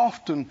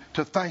often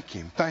to thank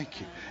Him.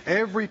 Thank you.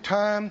 Every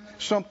time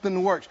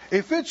something works.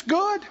 If it's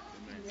good,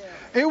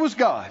 it was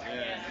God.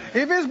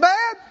 If it's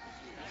bad,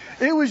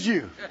 it was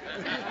you.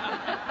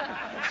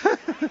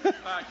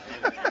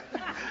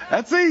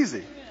 That's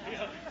easy.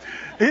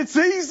 It's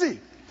easy.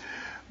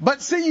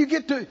 But see, you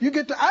get to,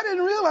 I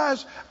didn't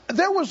realize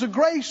there was a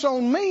grace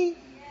on me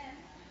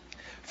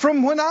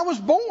from when I was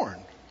born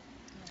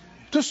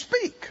to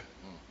speak.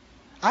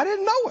 I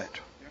didn't know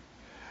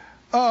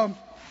it.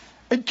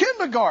 In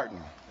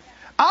kindergarten,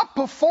 I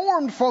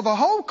performed for the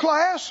whole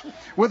class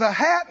with a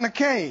hat and a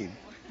cane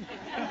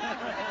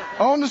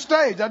on the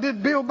stage. I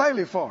did Bill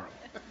Bailey for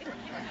them.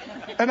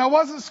 And I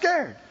wasn't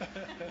scared.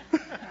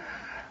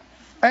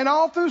 And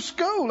all through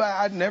school,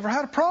 I'd never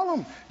had a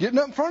problem getting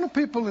up in front of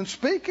people and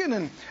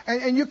speaking.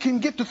 And you can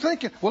get to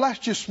thinking, well, that's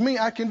just me.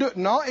 I can do it.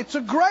 No, it's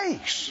a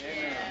grace.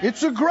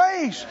 It's a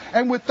grace.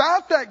 And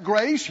without that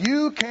grace,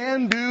 you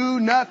can do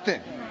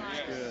nothing.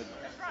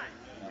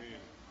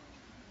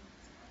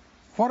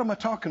 What am I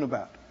talking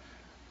about?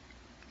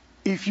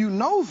 If you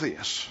know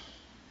this,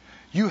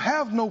 you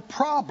have no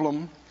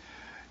problem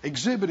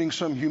exhibiting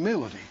some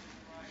humility.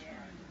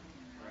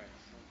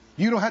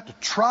 You don't have to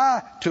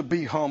try to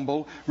be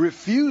humble,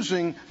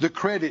 refusing the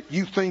credit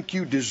you think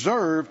you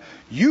deserve.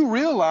 You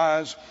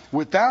realize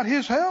without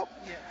His help,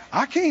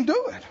 I can't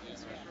do it.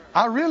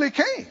 I really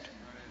can't.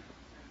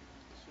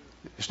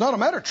 It's not a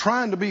matter of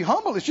trying to be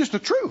humble. It's just the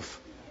truth.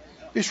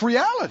 It's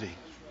reality.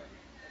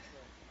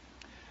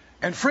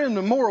 And friend,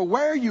 the more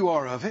aware you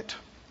are of it,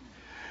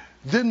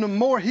 then the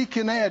more He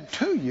can add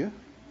to you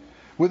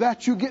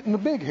without you getting the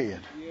big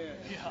head.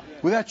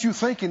 Without you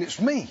thinking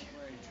it's me.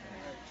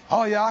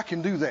 Oh yeah, I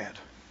can do that.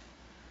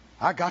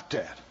 I got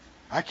that.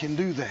 I can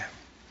do that.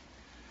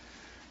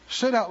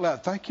 Say it out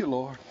loud. Thank you,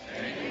 Lord,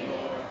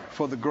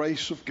 for the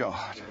grace of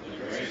God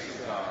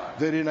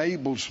that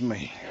enables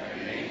me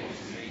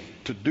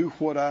to do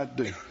what I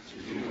do.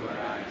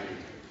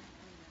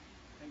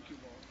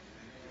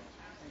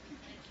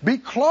 Be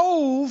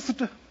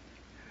clothed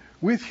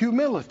with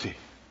humility.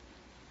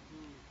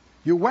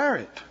 You wear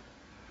it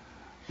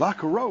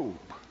like a robe.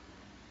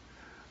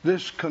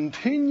 This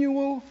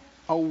continual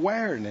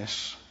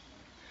awareness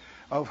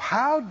of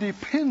how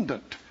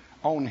dependent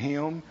on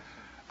Him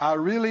I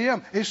really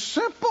am. It's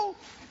simple.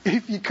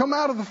 If you come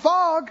out of the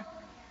fog,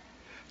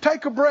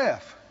 take a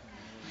breath.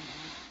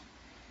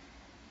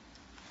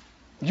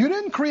 You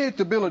didn't create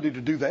the ability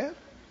to do that.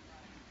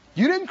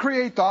 You didn't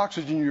create the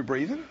oxygen you're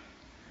breathing.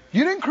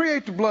 You didn't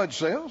create the blood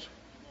cells.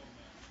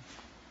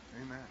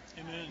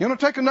 Amen. You want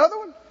to take another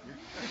one?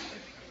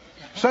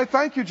 Say,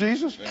 thank you,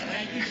 Jesus.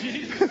 Thank you,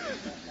 Jesus.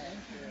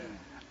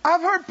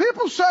 I've heard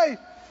people say,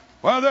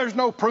 well, there's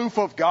no proof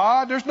of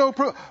God. There's no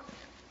proof.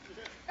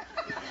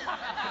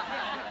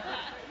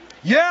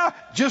 Yeah,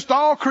 just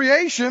all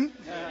creation.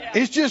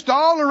 It's just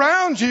all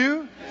around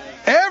you.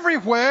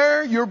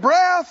 Everywhere. Your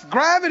breath,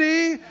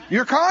 gravity,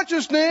 your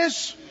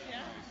consciousness.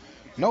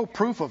 No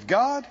proof of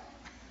God.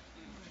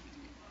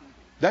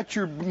 That's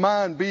your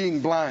mind being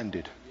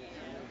blinded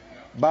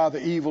by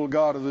the evil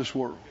god of this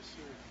world.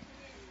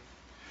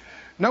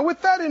 Now,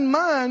 with that in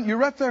mind, you're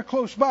right there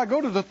close by.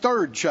 Go to the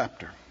 3rd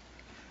chapter.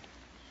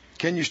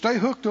 Can you stay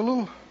hooked a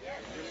little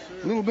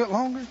bit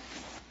longer?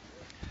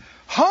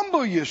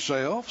 Humble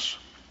yourselves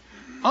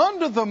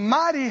under the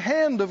mighty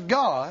hand of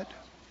God,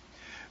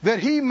 that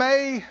He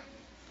may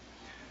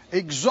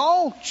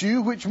exalt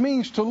you, which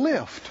means to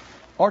lift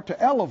or to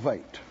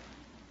elevate.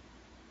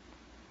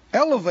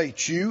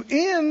 Elevate you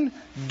in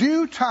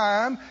due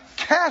time,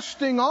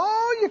 casting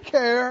all your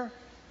care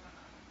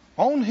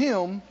on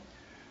Him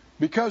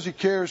because He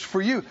cares for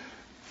you.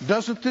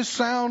 Doesn't this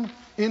sound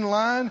in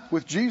line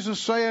with Jesus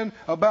saying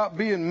about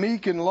being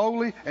meek and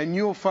lowly, and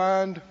you'll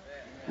find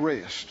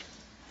rest?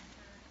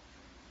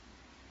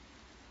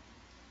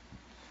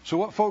 So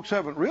what folks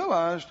haven't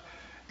realized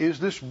is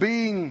this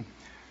being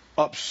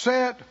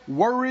upset,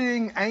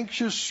 worrying,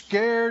 anxious,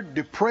 scared,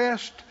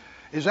 depressed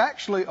is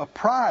actually a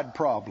pride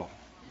problem.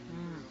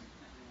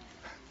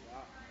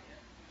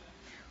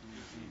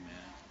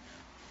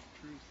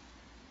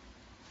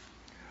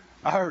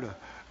 I heard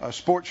a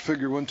sports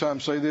figure one time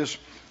say this.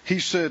 He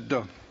said,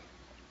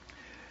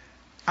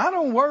 I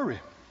don't worry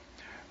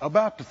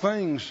about the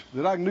things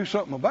that I can do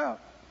something about,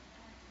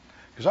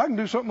 because I can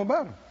do something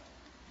about them.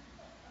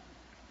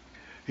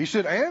 He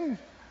said, and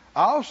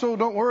I also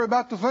don't worry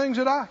about the things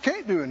that I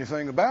can't do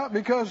anything about,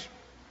 because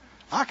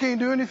I can't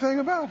do anything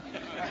about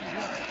them.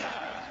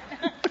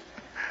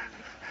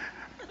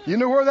 You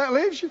know where that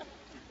leaves you?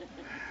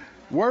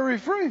 Worry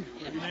free.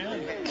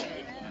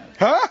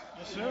 Huh?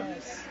 Yes, sir.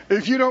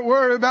 If you don't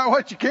worry about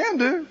what you can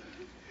do,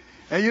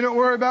 and you don't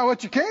worry about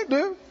what you can't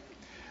do,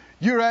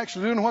 you're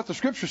actually doing what the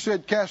Scripture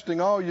said,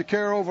 casting all your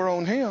care over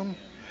on Him,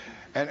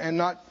 and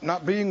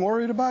not being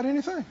worried about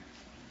anything.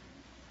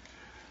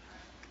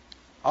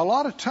 A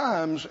lot of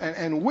times,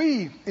 and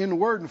we in the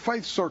Word and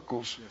Faith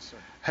circles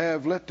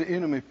have let the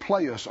enemy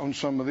play us on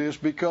some of this,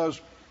 because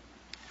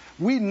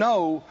we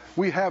know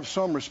we have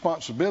some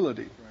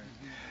responsibility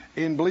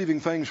in believing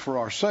things for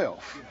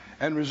ourselves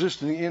and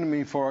resisting the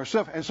enemy for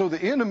ourselves. And so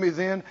the enemy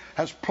then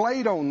has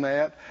played on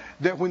that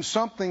when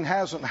something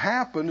hasn't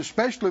happened,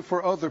 especially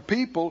for other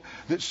people,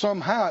 that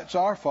somehow it's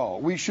our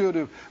fault. We should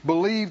have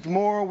believed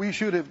more, we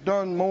should have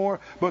done more.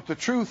 But the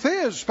truth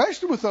is,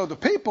 especially with other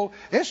people,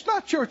 it's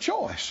not your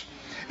choice.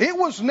 It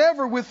was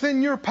never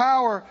within your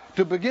power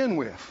to begin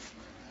with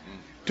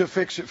to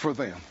fix it for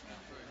them.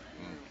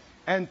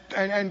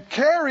 And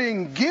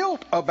carrying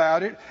guilt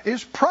about it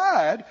is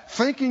pride,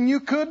 thinking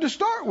you could to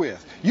start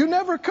with. You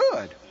never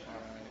could.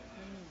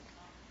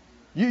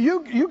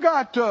 You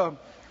got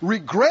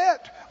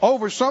regret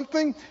over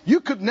something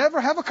you could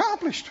never have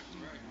accomplished.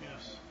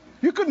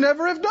 You could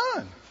never have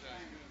done.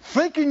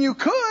 Thinking you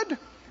could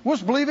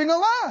was believing a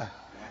lie.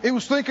 It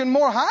was thinking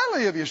more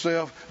highly of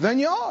yourself than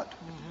you ought.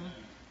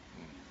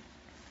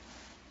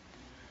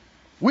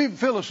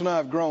 Phyllis and I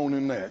have grown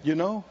in that, you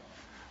know.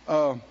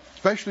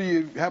 Especially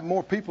you have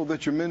more people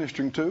that you're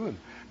ministering to and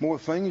more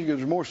things.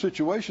 There's more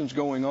situations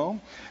going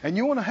on. And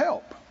you want to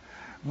help.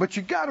 But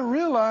you got to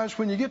realize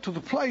when you get to the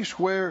place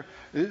where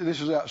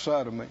this is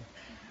outside of me.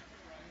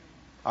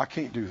 I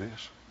can't do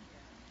this.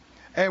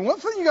 And one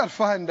thing you got to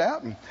find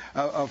out, and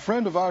a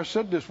friend of ours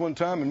said this one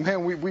time, and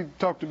man, we've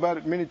talked about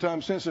it many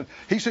times since then.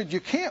 He said, you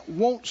can't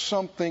want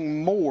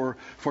something more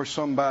for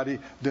somebody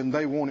than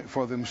they want it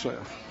for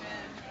themselves.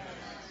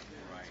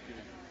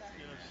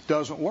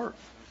 Doesn't work.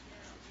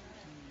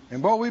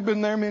 And boy, we've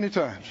been there many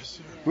times.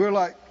 We're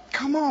like,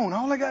 come on,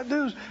 all I got to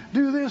do is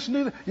do this and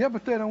do that. Yeah,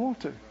 but they don't want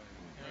to.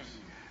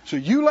 So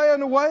you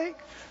laying awake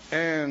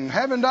and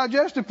having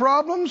digestive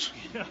problems,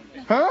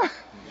 huh?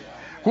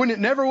 When it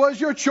never was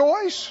your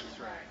choice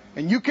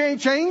and you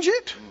can't change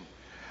it,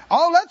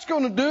 all that's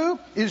going to do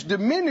is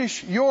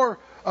diminish your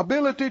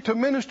ability to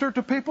minister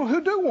to people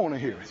who do want to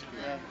hear it.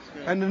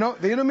 And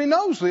the enemy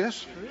knows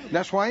this.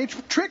 That's why he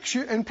tricks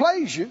you and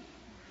plays you.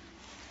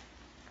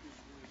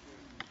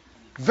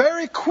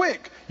 Very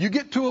quick, you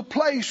get to a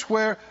place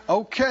where,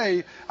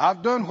 okay,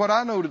 I've done what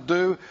I know to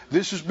do.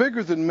 This is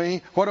bigger than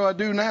me. What do I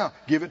do now?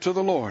 Give it to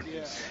the Lord.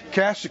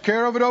 Cast the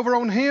care of it over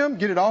on Him.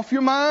 Get it off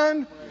your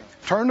mind.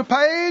 Turn the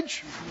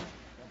page.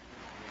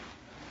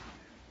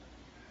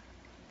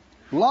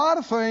 A lot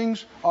of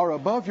things are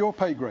above your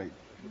pay grade.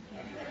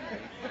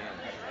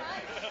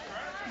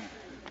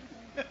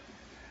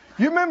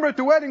 You remember at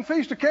the wedding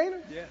feast of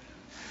Cana?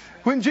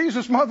 When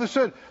Jesus' mother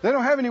said, they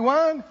don't have any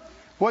wine?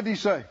 What did He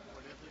say?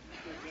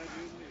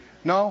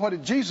 No, what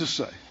did Jesus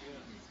say?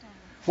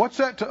 What's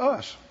that to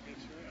us?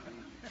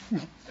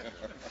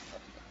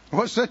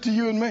 What's that to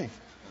you and me?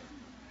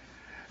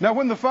 Now,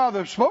 when the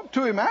Father spoke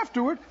to him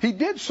afterward, He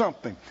did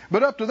something.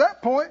 But up to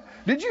that point,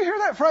 did you hear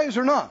that phrase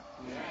or not?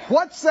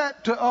 What's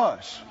that to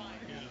us?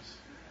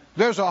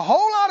 There's a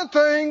whole lot of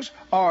things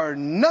are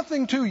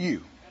nothing to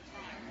you.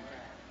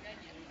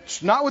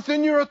 It's not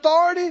within your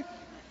authority.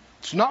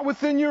 It's not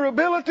within your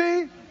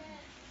ability.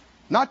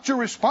 Not your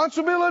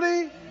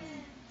responsibility.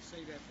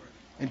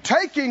 And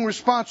taking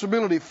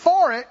responsibility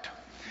for it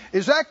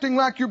is acting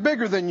like you're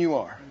bigger than you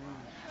are.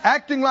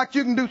 Acting like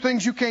you can do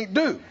things you can't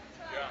do.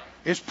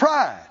 It's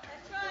pride.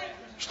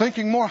 It's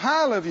thinking more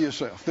highly of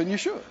yourself than you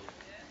should.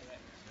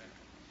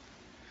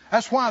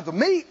 That's why the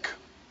meek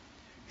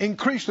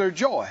increase their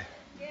joy.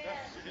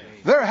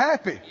 They're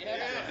happy.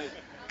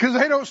 Because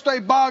they don't stay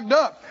bogged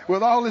up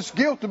with all this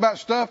guilt about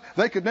stuff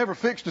they could never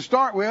fix to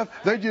start with.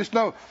 They just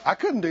know, I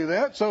couldn't do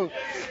that. So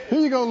here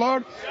you go,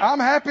 Lord. I'm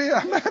happy.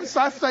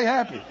 I stay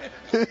happy.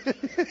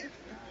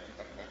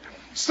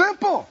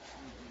 Simple.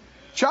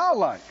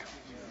 Childlike.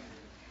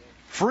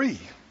 Free.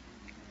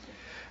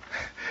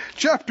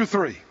 Chapter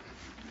 3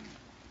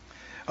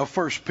 of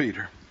 1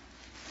 Peter.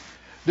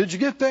 Did you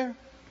get there?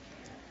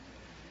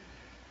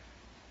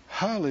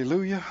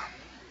 Hallelujah.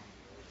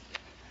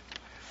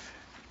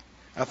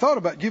 I thought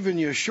about giving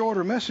you a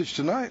shorter message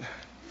tonight.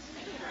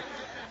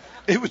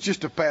 It was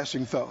just a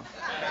passing thought.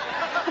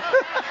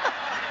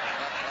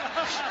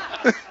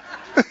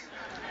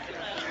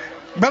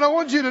 But I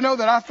want you to know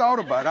that I thought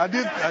about it. I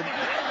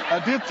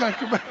did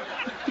think about it.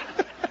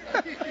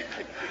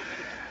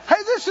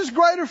 Hey, this is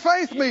Greater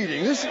Faith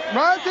Meeting.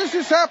 Right? This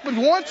just happens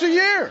once a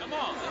year.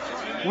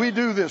 We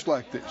do this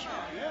like this.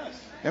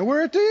 And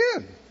we're at the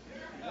end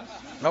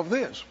of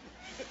this.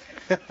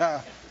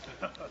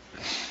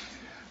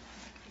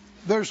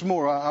 There's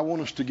more I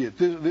want us to get.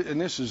 And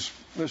this is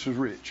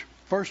rich.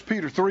 1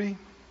 Peter 3,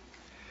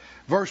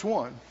 verse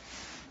 1.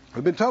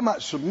 We've been talking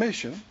about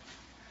submission.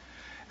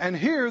 And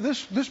here,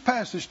 this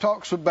passage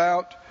talks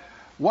about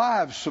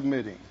wives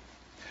submitting.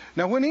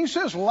 Now, when he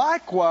says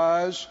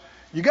likewise,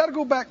 you got to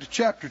go back to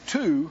chapter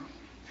 2,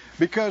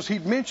 because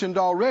he'd mentioned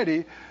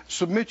already,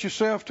 submit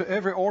yourself to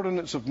every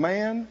ordinance of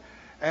man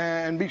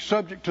and be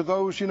subject to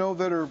those,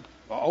 that are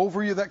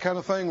over you, that kind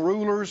of thing,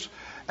 rulers.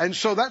 And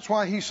so that's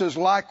why he says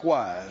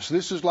likewise.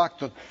 This is like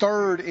the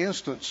third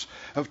instance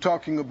of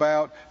talking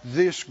about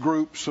this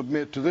group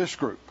submit to this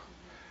group.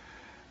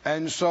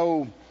 And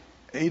so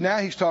now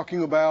he's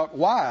talking about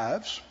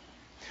wives.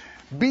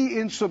 Be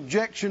in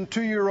subjection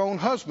to your own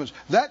husbands.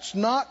 That's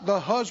not the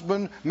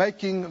husband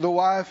making the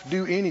wife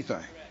do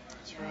anything.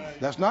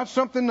 That's not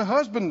something the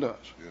husband does.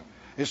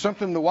 It's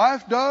something the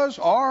wife does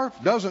or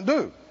doesn't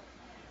do.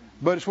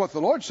 But it's what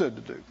the Lord said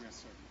to do.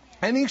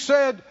 And he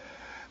said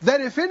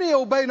that if any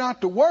obey not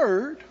the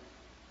word,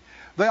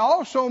 they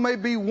also may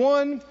be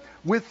won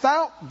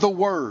without the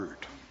word.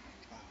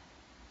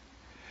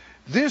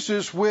 This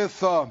is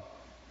with, what's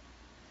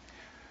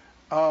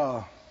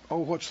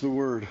the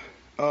word?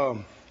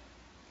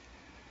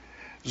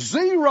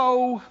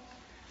 Zero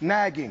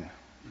nagging.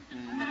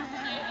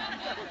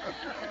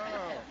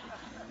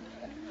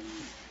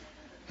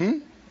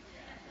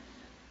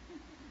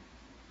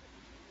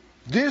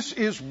 This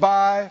is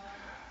by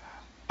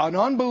an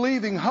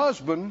unbelieving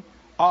husband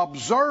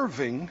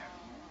observing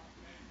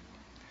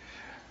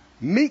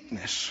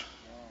meekness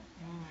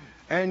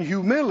and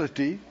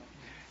humility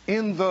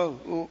in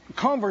the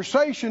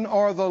conversation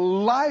or the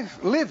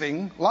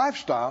living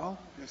lifestyle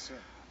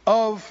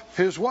of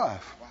his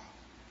wife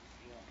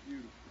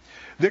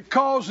that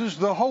causes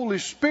the Holy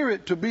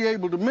Spirit to be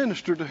able to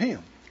minister to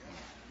him.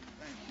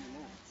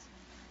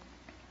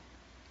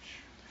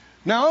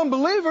 Now,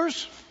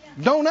 unbelievers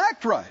don't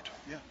act right.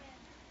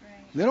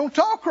 They don't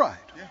talk right.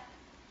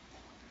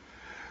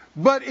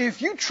 But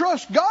if you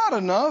trust God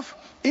enough,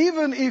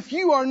 even if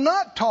you are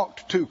not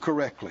talked to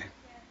correctly,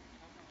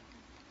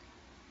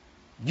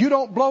 you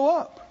don't blow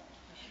up.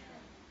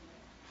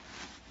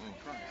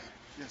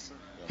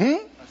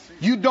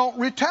 You don't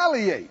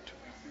retaliate.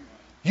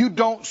 You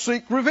don't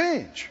seek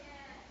revenge.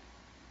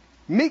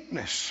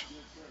 Meekness.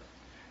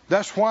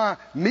 That's why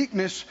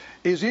meekness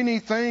is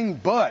anything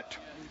but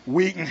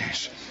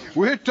weakness.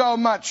 We're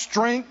talking about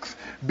strength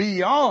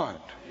beyond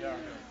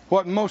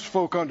what most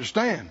folk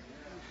understand.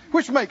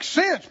 Which makes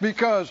sense,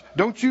 because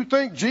don't you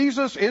think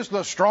Jesus is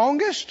the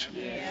strongest?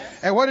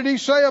 Yes. And what did he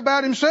say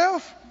about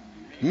himself?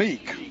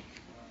 Meek.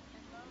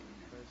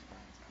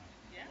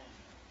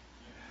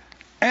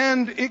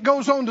 And it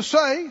goes on to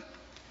say,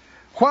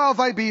 while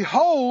they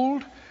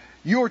behold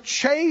your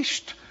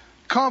chaste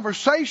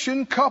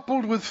conversation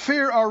coupled with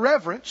fear or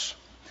reverence,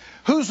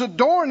 whose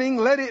adorning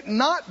let it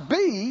not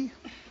be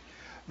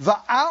the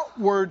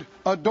outward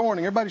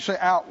adorning. Everybody say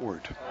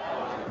outward.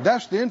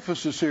 That's the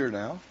emphasis here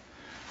now.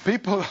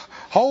 People,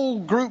 whole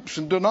groups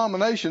and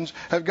denominations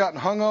have gotten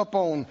hung up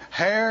on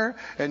hair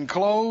and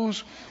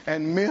clothes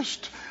and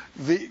missed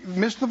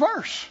the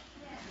verse.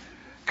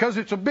 Because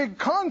it's a big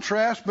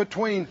contrast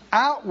between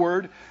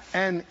outward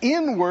and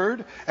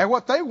inward. And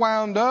what they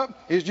wound up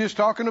is just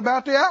talking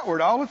about the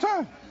outward all the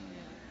time.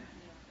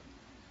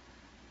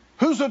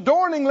 Whose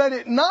adorning let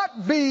it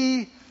not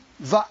be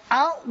the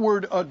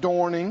outward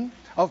adorning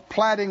of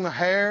plaiting the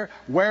hair,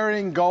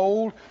 wearing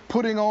gold,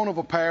 putting on of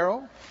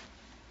apparel.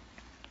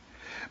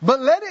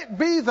 But let it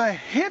be the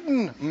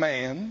hidden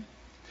man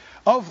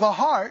of the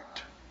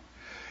heart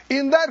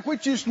in that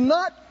which is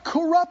not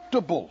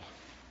corruptible.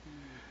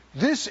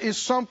 This is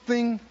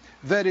something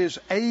that is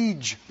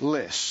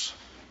ageless.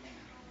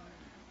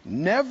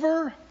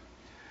 Never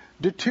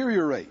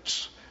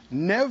deteriorates.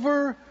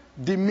 Never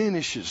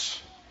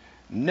diminishes.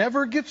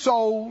 Never gets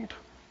old.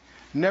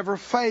 Never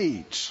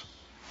fades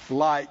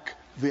like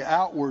the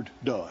outward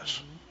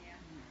does.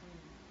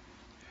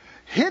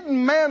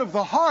 Hidden man of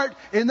the heart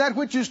in that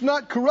which is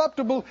not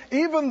corruptible,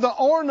 even the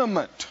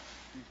ornament.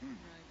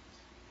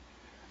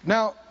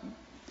 Now,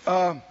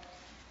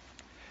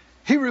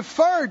 he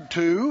referred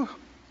to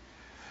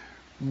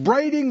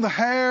braiding the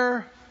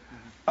hair,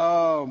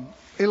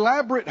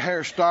 elaborate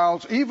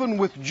hairstyles, even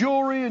with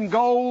jewelry and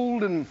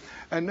gold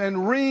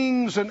and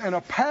rings and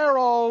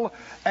apparel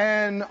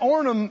and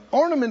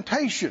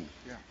ornamentation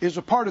is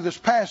a part of this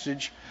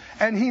passage.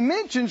 And he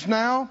mentions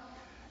now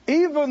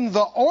even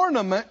the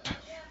ornament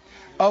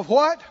of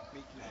what?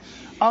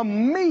 A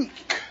meek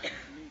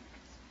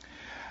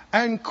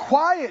and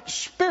quiet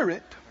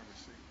spirit.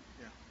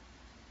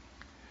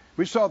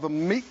 We saw the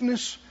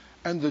meekness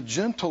and the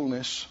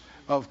gentleness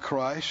of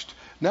Christ.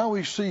 Now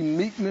we see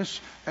meekness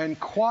and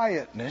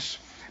quietness.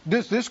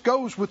 This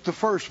goes with the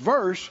first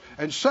verse.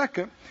 And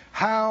second,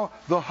 how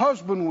the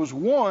husband was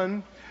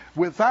won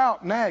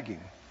without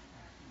nagging.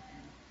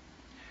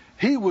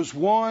 He was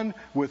won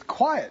with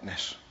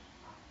quietness.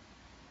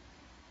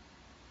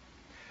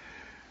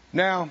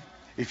 Now,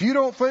 if you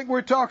don't think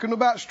we're talking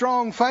about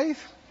strong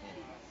faith,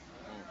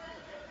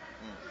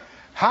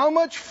 how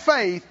much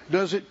faith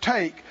does it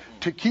take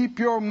to keep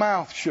your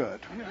mouth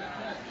shut?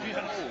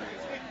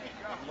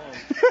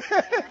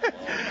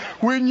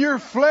 When your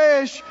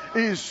flesh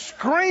is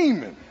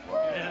screaming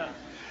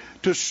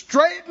to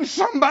straighten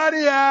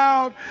somebody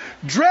out,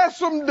 dress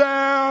them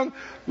down,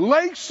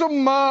 lace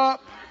them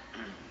up.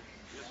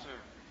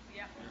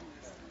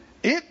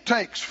 It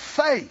takes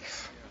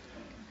faith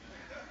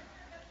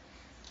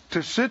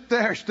to sit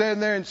there, stand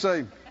there and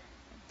say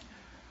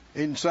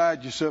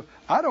inside yourself,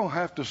 I don't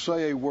have to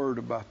say a word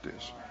about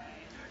this.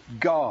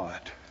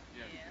 God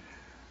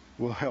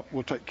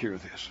will take care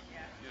of this.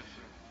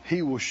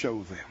 He will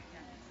show them.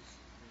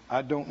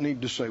 I don't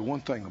need to say one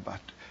thing about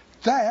it.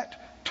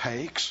 That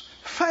takes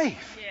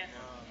faith.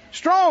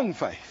 Strong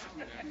faith.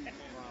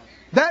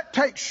 That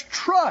takes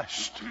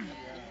trust.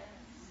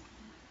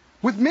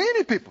 With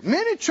many people,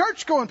 many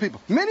church-going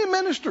people, many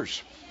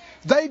ministers,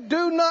 they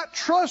do not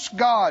trust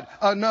God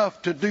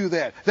enough to do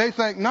that. They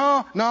think,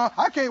 no,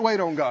 I can't wait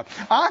on God.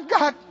 I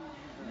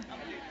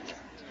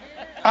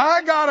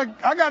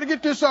got to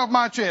get this off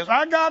my chest.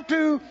 I got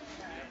to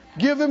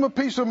give them a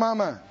piece of my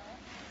mind.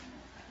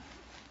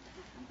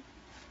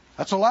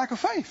 That's a lack of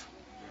faith.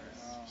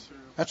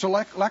 That's a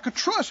lack of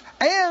trust.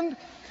 And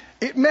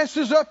it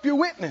messes up your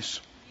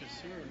witness.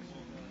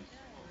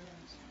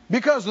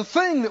 Because the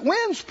thing that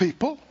wins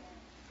people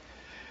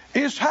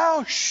is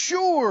how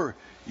sure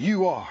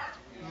you are.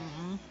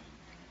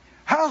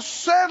 How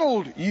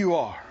settled you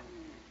are.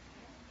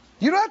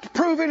 You don't have to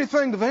prove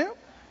anything to them.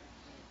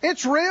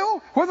 It's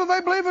real whether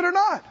they believe it or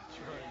not.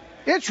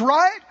 It's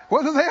right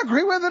whether they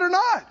agree with it or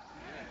not.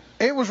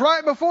 It was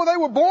right before they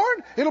were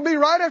born. It'll be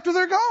right after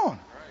they're gone.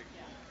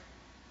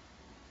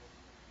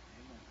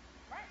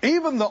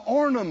 Even the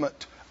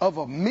ornament of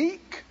a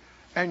meek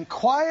and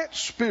quiet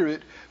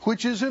spirit,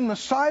 which is in the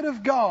sight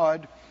of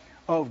God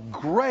of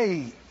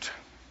great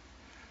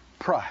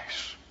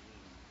price.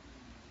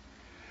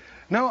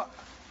 Now,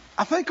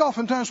 I think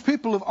oftentimes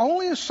people have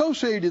only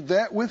associated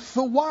that with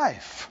the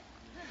wife.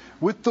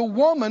 With the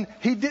woman,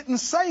 he didn't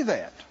say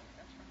that.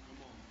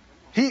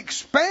 He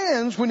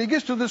expands when he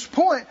gets to this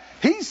point.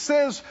 He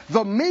says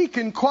the meek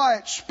and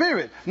quiet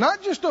spirit,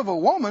 not just of a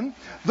woman.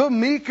 The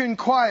meek and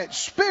quiet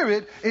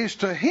spirit is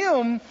to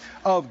him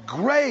of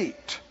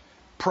great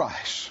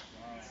price.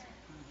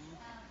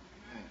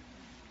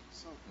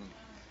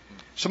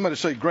 Somebody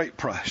say great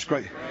price.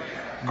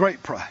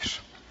 Great price.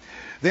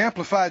 The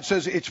Amplified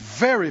says it's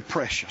very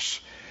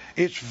precious.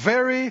 It's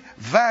very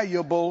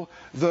valuable.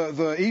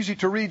 The easy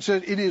to read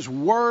says it is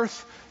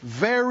worth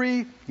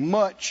very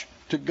much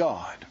to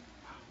God.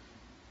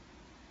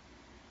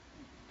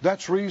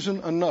 That's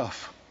reason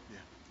enough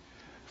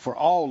for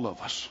all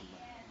of us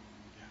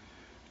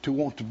to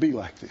want to be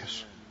like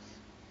this.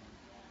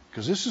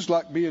 Because this is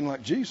like being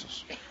like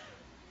Jesus.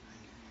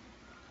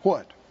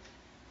 What?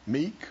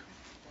 Meek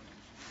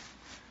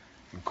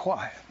and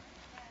quiet.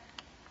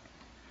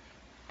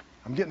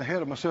 I'm getting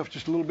ahead of myself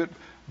just a little bit.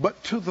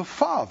 But to the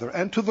Father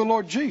and to the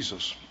Lord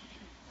Jesus,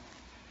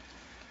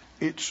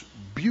 it's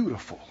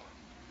beautiful.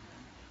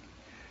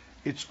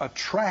 It's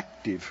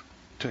attractive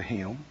to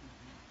him.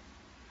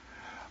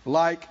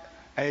 Like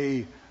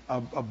a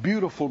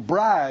beautiful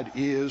bride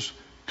is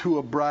to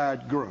a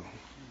bridegroom.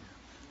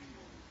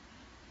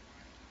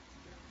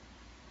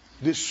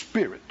 This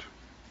spirit.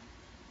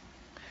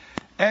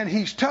 And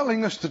he's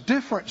telling us the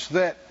difference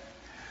that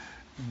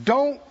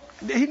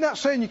he's not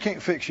saying you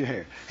can't fix your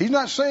hair. He's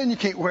not saying you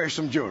can't wear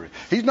some jewelry.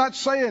 He's not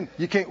saying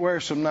you can't wear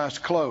some nice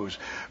clothes.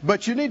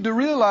 But you need to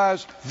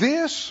realize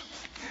this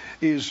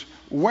is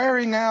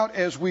wearing out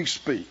as we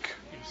speak.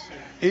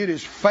 It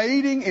is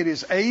fading. It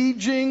is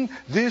aging.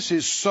 This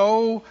is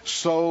so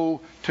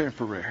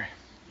temporary.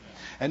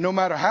 And no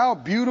matter how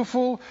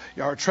beautiful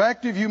or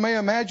attractive you may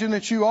imagine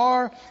that you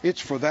are,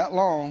 it's for that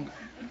long.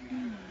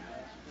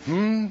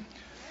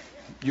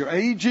 You're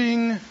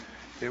aging.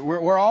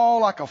 We're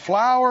all like a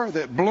flower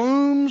that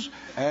blooms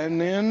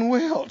and then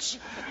wilts.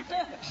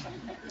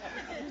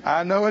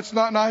 I know it's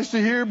not nice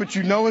to hear, but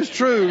you know it's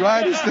true,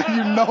 right?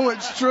 You know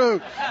it's true.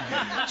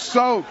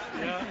 So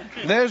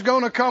there's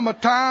going to come a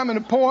time and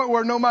a point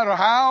where no matter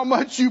how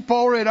much you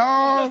pour it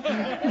on,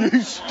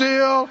 you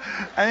still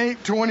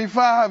ain't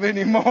 25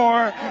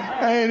 anymore.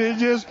 And it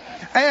just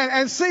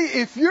and see,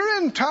 if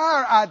your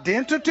entire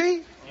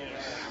identity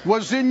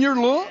was in your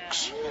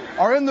looks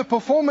or in the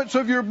performance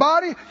of your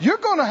body, you're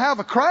going to have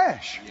a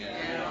crash.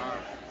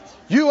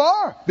 You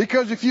are.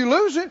 Because if you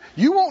lose it,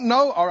 you won't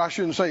know, or I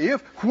shouldn't say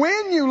if,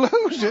 when you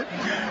lose it,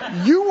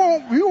 you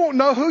won't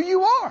know who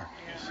you are.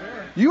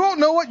 You won't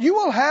know what, you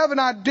will have an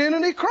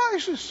identity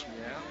crisis.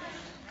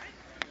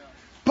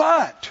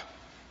 But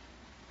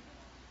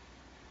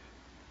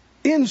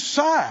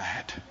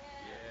inside,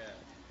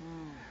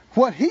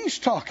 what he's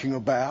talking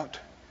about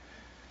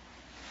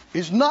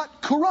is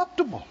not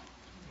corruptible.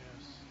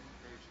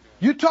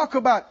 You talk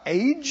about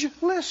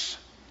ageless.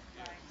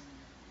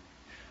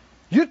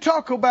 You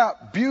talk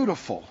about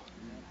beautiful.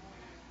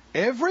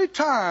 Every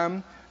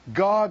time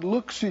God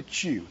looks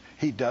at you,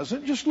 he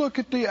doesn't just look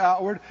at the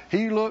outward,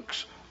 he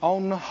looks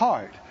on the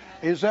heart.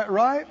 Is that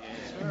right?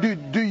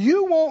 Do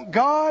you want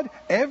God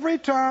every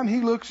time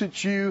he looks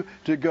at you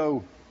to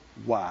go,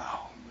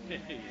 wow,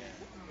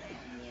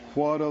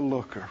 what a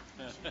looker.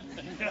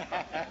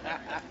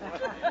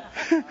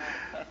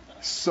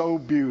 So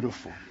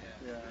beautiful.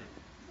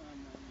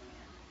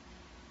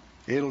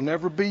 It'll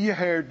never be your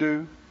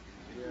hairdo.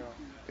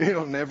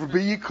 It'll never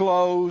be your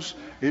clothes.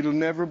 It'll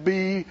never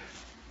be,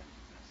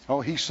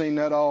 oh, he's seen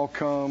that all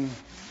come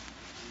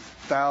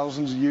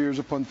thousands of years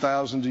upon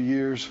thousands of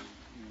years.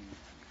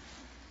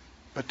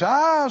 But the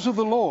eyes of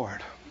the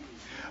Lord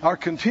are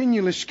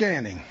continually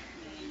scanning.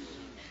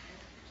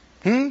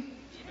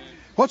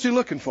 What's he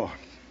looking for?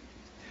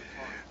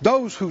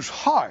 Those whose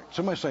heart,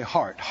 somebody say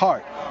heart,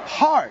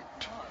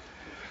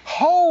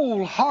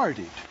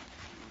 wholehearted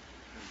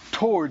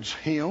towards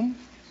him.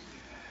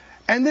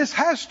 And this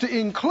has to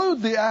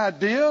include the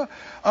idea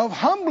of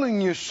humbling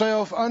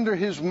yourself under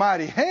his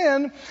mighty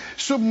hand,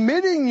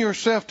 submitting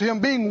yourself to him,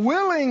 being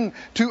willing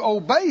to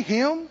obey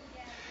him.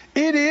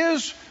 It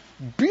is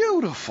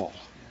beautiful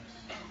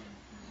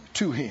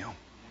to him.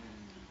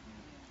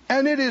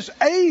 And it is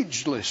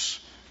ageless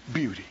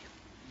beauty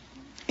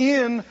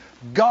in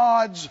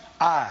God's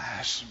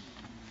eyes.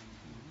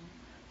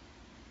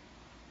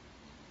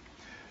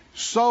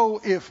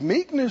 So if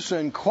meekness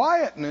and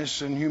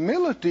quietness and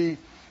humility,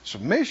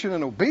 submission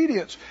and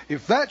obedience,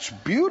 if that's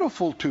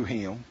beautiful to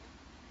him,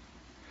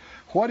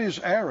 what is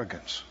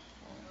arrogance?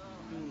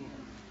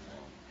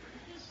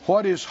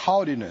 What is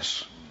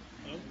haughtiness?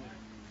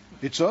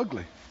 It's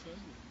ugly.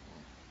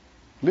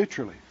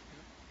 Literally,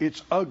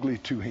 it's ugly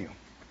to him.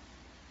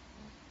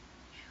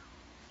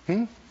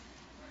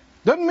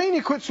 Doesn't mean He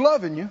quits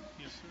loving you,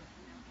 Yes, sir.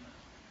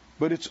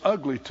 but it's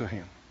ugly to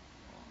Him.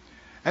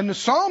 And the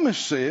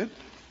psalmist said,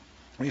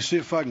 let me see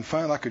if I can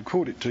find, I could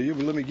quote it to you,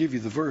 but let me give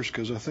you the verse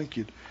because I think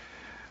you'd,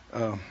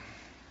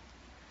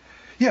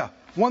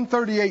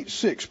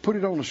 138:6. Put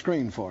it on the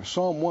screen for us.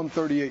 Psalm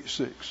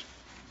 138:6.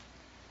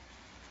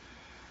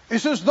 It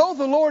says, though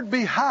the Lord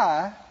be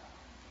high,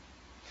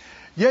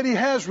 yet He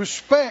has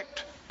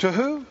respect to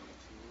who?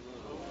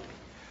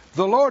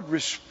 The Lord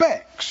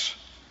respects.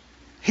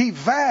 He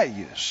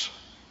values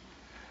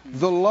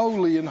the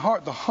lowly in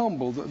heart, the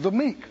humble, the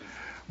meek.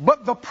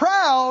 But the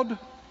proud,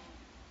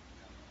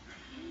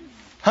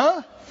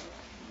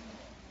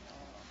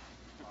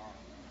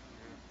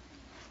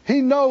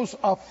 He knows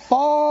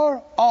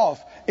afar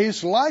off.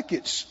 It's like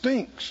it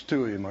stinks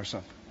to Him or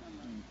something.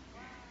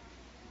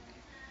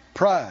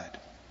 Pride.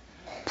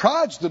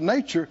 Pride's the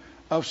nature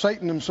of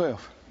Satan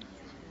himself.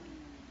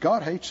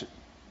 God hates it.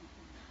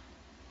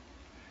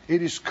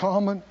 It is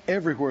common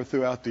everywhere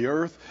throughout the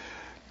earth.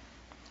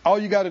 All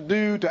you got to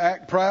do to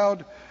act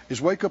proud is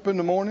wake up in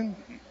the morning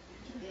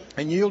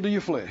and yield to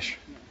your flesh.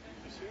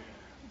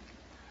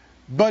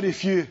 But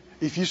if you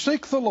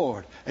seek the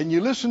Lord and you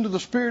listen to the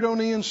Spirit on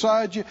the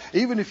inside you,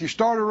 even if you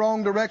start a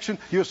wrong direction,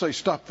 you'll say,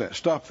 stop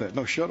that.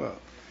 No, shut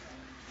up.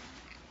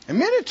 And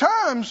many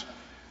times,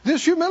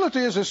 this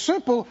humility is as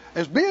simple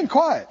as being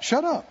quiet.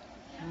 Shut up.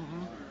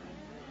 Mm-hmm.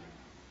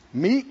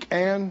 Meek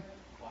and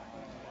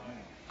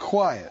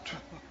quiet.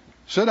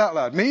 Say it out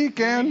loud. Meek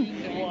and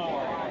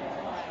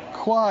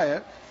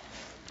quiet.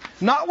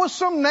 Not with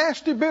some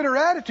nasty, bitter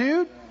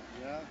attitude.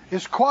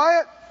 It's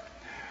quiet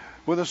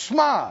with a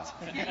smile.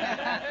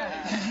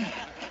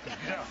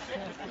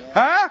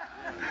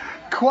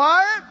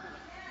 Quiet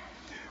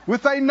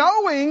with a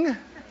knowing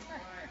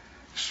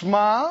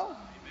smile.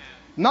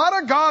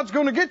 Not a God's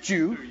going to get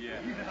you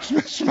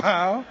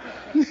smile.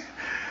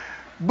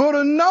 But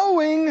a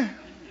knowing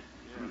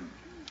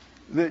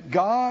that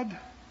God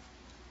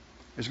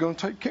is going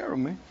to take care of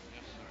me.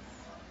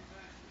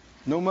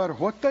 No matter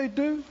what they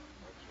do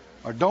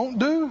or don't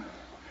do,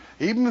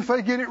 even if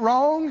they get it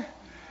wrong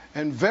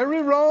and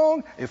very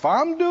wrong, if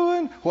I'm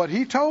doing what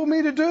He told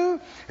me to do,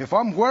 if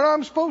I'm where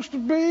I'm supposed to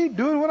be,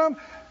 doing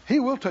He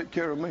will take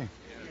care of me.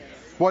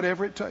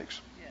 Whatever it takes.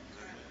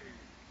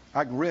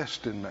 I can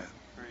rest in that.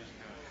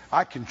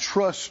 I can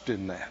trust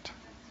in that.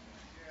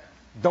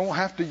 Don't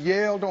have to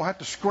yell, don't have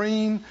to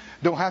scream,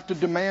 don't have to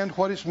demand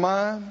what is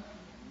mine.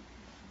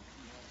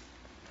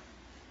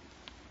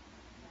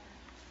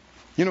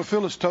 You know,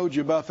 Phyllis told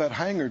you about that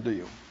hanger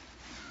deal.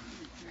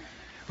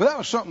 But that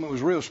was something that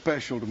was real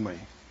special to me.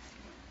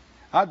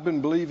 I'd been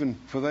believing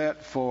for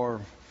that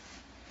for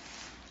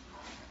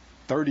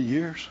 30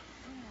 years.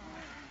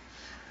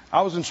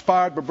 I was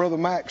inspired by Brother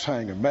Mac's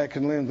hanger. Mac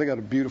and Lynn, they got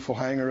a beautiful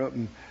hanger up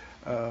in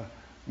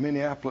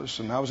Minneapolis.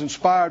 And I was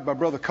inspired by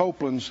Brother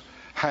Copeland's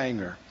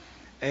hanger.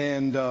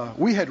 And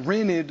we had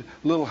rented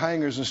little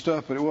hangers and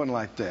stuff, but it wasn't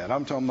like that.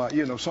 I'm talking about,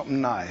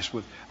 something nice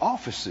with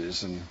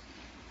offices.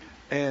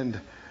 And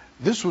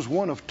this was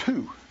one of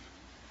two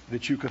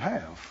that you could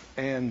have.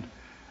 And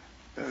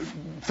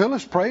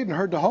Phyllis prayed and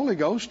heard the Holy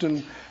Ghost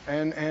and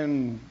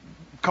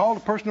called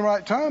the person at the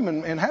right time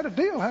and had a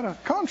deal, had a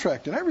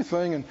contract and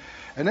everything.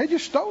 And they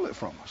just stole it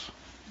from us.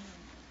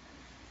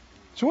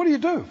 So what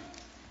do?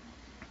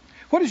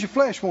 What does your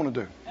flesh want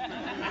to do?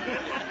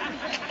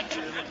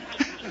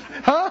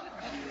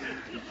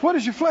 What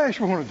does your flesh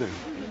want to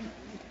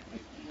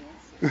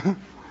do?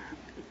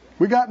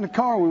 We got in the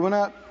car. We went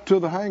out to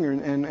the hangar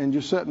and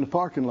just sat in the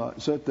parking lot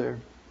and sat there.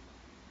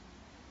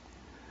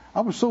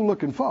 I was so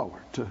looking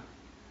forward to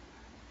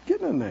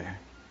getting in there,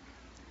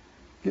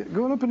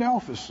 going up in the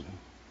office and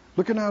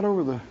looking out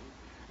over the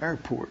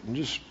airport and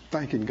just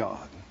thanking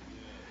God,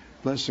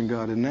 blessing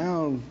God. And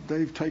now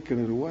they've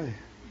taken it away.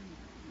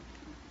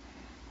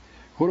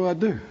 What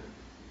do?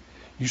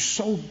 You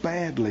so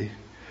badly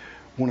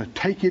want to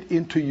take it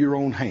into your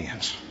own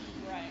hands.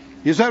 Right.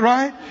 Is that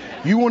right?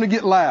 Yeah. You want to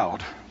get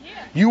loud.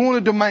 Yeah. You want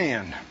to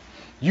demand.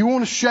 You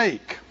want to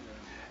shake.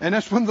 And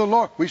that's when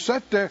we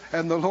sat there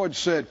and the Lord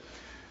said,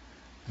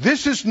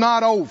 this is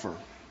not over.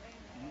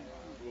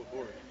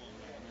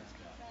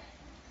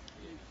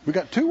 We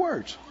got two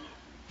words.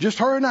 Just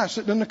her and I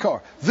sitting in the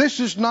car. This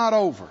is not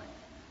over.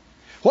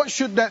 What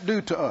should that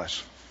do to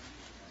us?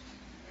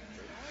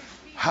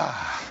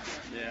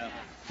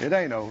 It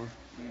ain't over.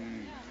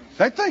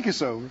 They think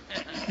it's over.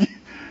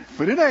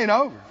 But it ain't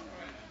over.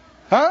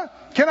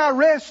 Can I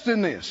rest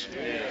in this?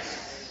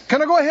 Yes.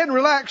 Can I go ahead and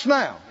relax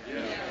now?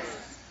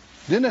 Yes.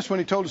 Then that's when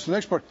He told us the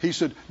next part. He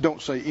said,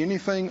 don't say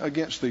anything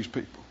against these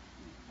people.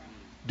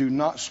 Do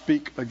not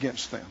speak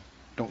against them.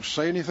 Don't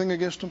say anything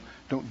against them.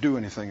 Don't do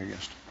anything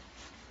against them.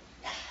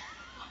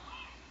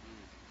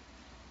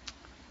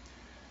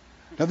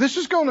 Now this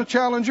is going to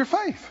challenge your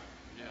faith.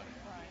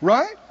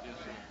 Right?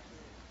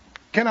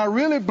 Can I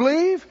really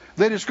believe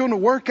that it's going to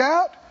work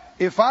out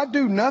if I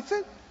do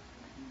nothing?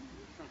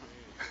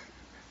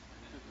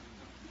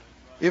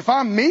 If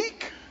I'm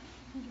meek?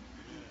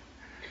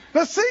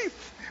 Now see,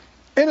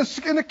 in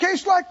a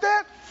case like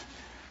that,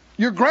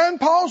 your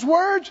grandpa's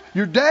words,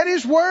 your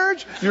daddy's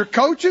words, your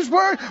coach's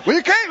words. Well,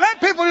 you can't let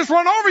people just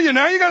run over you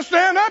now. You got to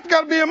stand up. You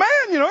got to be a man.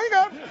 You know, you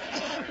got.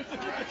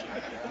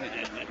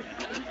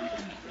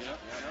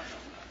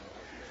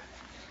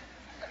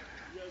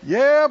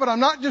 Yeah, but I'm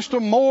not just a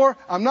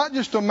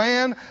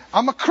man.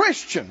 I'm a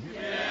Christian.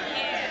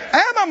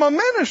 And I'm a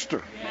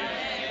minister.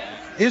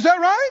 Is that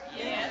right?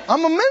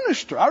 I'm a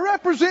minister. I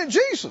represent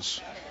Jesus.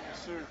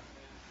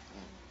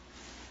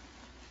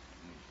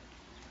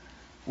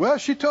 Well,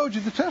 she told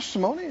you the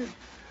testimony.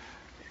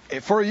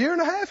 For a year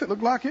and a half, it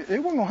looked like it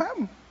wasn't going to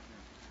happen.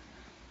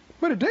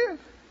 But it did.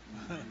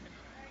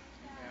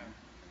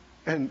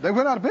 And they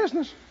went out of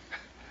business.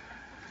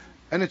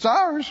 And it's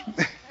ours.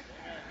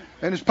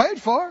 And it's paid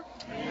for.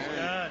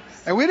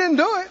 And we didn't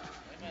do it.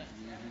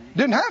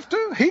 Didn't have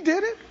to. He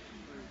did it.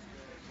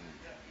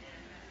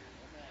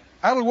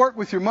 That'll work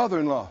with your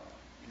mother-in-law.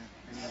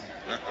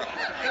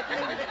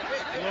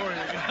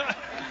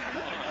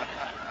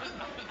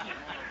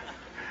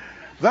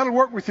 That'll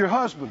work with your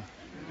husband.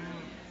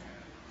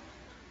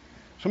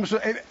 Somebody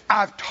said, hey,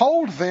 I've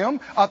told them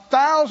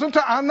 1,000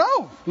 times. I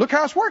know. Look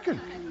how it's working.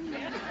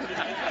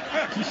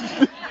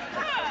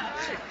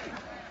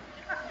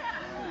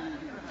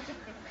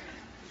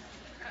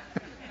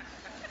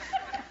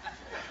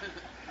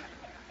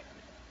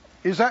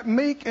 Is that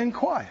meek and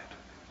quiet?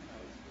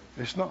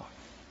 It's not.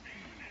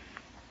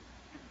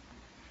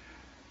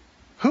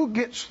 Who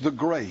gets the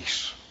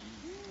grace?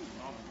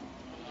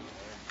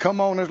 Come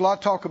on, there's a lot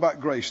of talk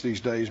about grace these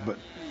days, but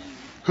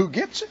who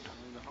gets it?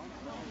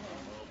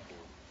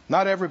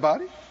 Not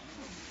everybody.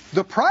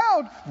 The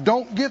proud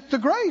don't get the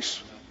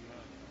grace.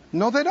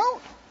 No, they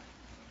don't.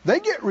 They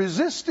get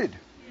resisted.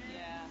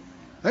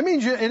 That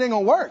means it ain't going to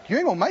work. You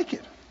ain't going to make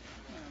it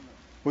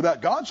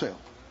without God's help.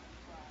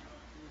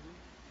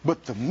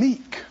 But the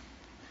meek,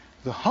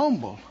 the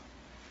humble,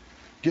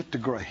 get the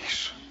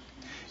grace.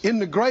 In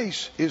the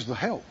grace is the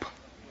help.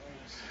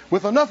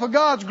 With enough of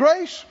God's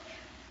grace,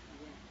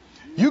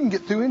 you can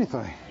get through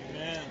anything.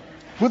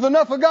 With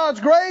enough of God's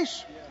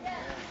grace,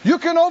 you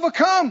can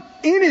overcome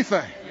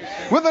anything.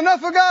 With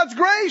enough of God's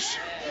grace,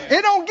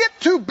 it don't get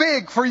too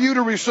big for you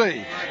to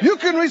receive. You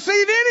can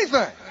receive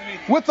anything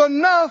with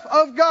enough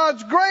of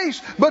God's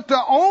grace. But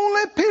the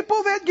only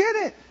people that get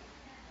it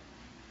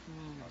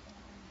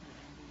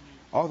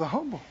are the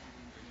humble.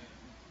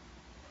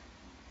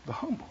 The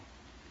humble.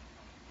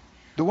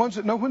 The ones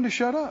that know when to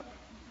shut up.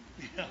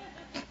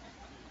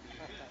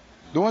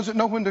 The ones that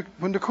know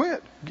when to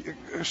quit.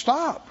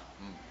 Stop.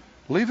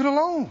 Leave it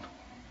alone.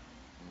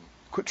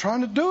 Quit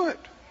trying to do it.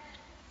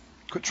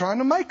 Quit trying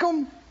to make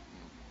them.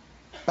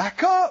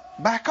 Back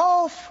up. Back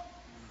off.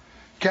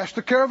 Cast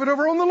the care of it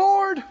over on the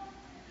Lord.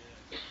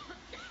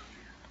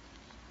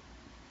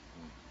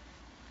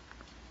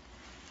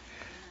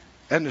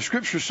 And the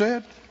scripture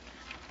said,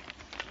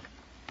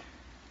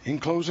 in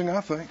closing,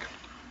 I think,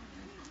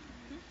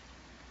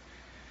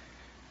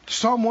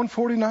 Psalm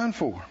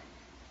 149:4.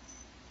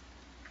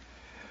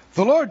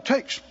 The Lord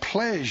takes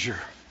pleasure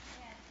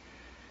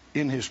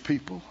in His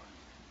people.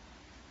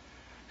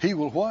 He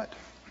will what?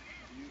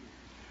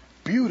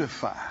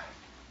 Beautify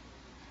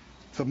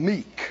the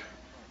meek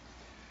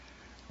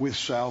with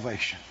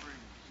salvation.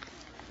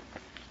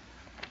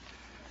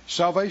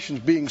 Salvation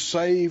is being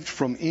saved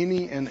from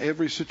any and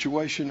every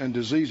situation and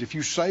disease. If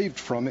you saved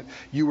from it,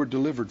 you were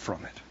delivered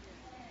from it.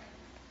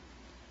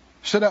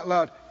 Say it out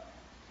loud.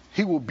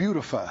 He will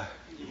beautify,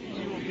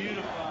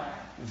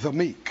 the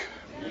meek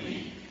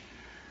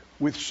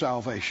with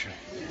salvation.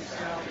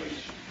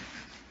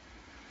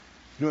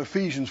 You know,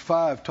 Ephesians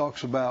 5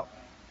 talks about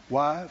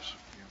wives.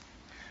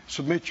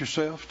 Submit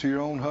yourselves to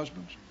your own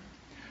husbands.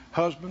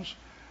 Husbands,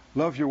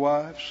 love your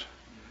wives.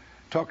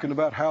 Talking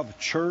about how the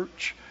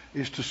church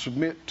is to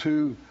submit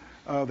to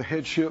the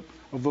headship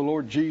of the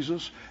Lord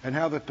Jesus, and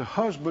how that the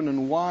husband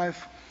and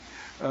wife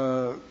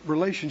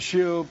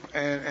relationship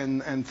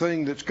and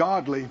thing that's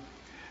godly,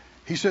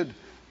 he said,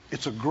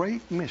 it's a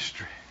great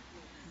mystery.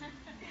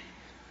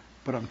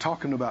 But I'm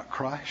talking about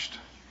Christ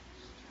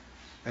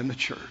and the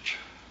church.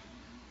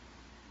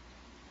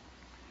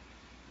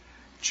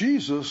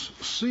 Jesus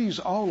sees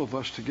all of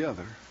us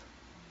together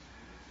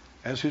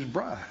as His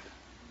bride.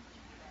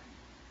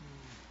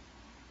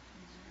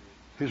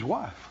 His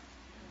wife.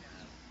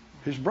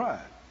 His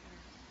bride.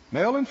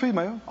 Male and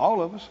female,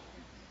 all of us,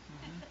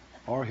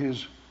 are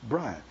His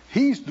bride.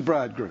 He's the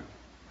bridegroom.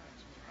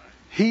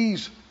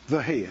 He's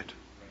the head.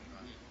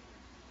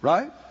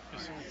 Right?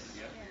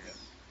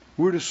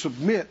 We're to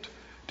submit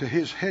to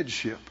His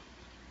headship.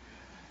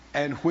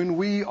 And when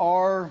we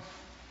won't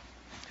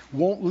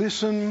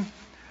listen,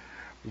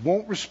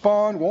 won't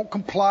respond, won't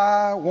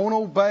comply, won't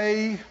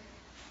obey,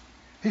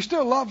 He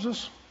still loves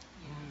us.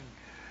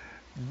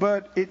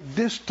 But it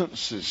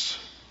distances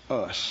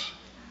us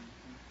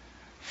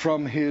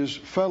from His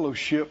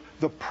fellowship.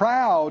 The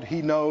proud,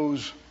 He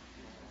knows,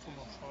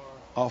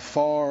 are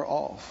far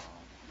off.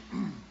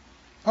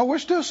 Oh, we're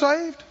still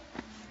saved.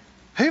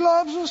 He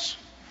loves us.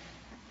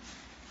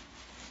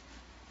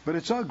 But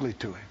it's ugly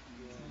to Him.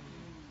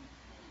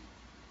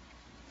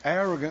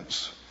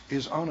 Arrogance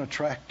is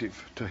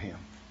unattractive to him.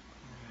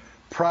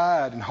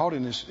 Pride and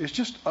haughtiness is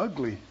just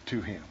ugly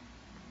to him.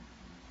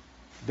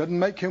 Doesn't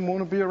make him want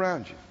to be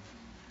around you,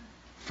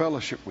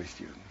 fellowship with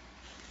you.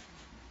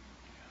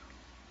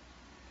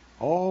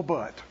 Oh,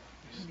 but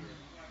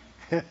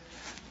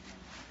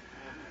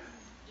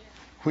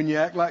when you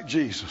act like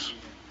Jesus,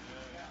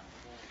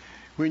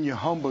 when you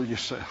humble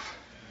yourself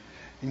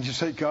and you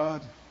say,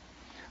 God,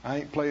 I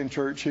ain't playing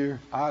church here.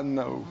 I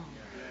know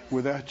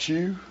without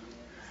you,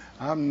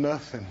 I'm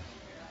nothing.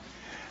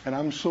 And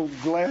I'm so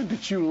glad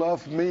that you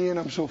love me, and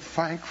I'm so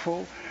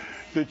thankful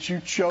that you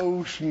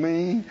chose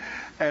me,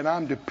 and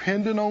I'm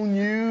dependent on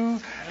you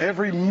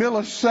every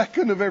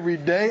millisecond of every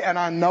day, and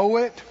I know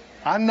it.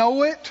 I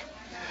know it.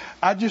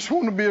 I just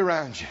want to be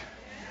around you.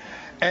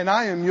 And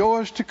I am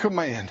yours to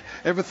command.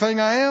 Everything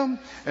I am,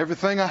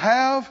 everything I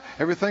have,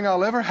 everything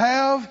I'll ever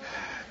have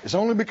is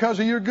only because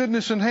of your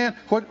goodness in hand.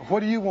 What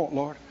do you want,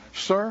 Lord?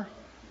 Sir,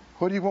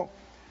 what do you want?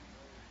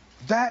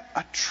 That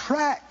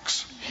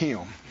attracts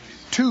him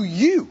to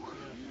you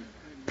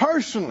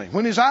personally.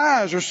 When his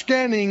eyes are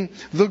scanning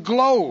the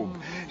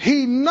globe,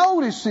 he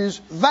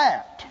notices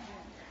that.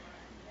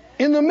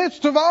 In the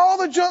midst of all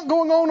the junk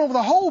going on over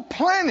the whole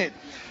planet,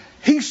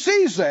 he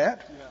sees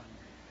that,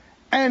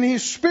 and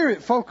his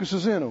spirit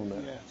focuses in on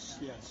that. Yes,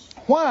 yes.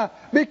 Why?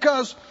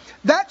 Because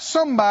that's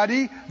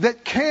somebody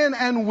that can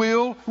and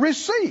will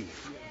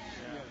receive.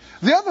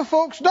 The other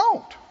folks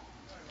don't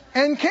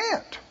and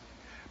can't.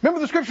 Remember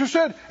the scripture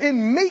said,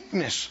 in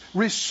meekness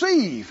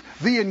receive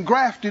the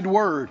engrafted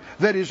word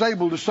that is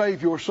able to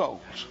save your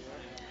souls.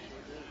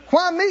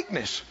 Why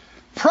meekness?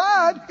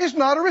 Pride is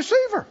not a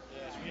receiver.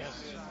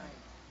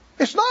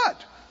 It's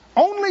not.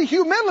 Only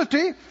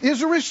humility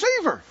is a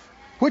receiver,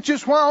 which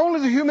is why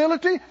only the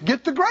humility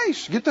get the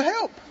grace, get the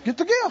help, get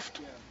the gift.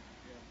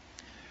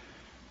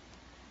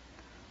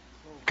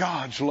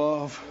 God's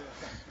love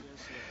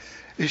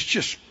is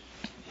just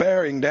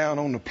bearing down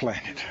on the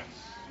planet,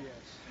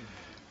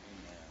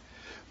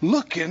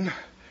 looking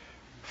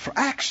for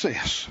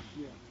access,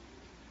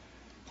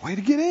 way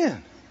to get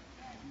in.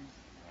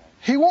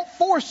 He won't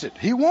force it.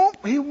 He won't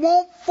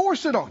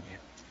force it on you.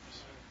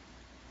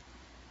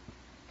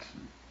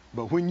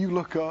 But when you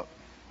look up,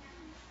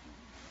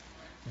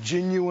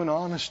 genuine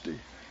honesty,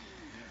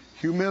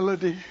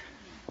 humility,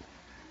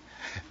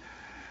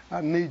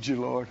 I need you,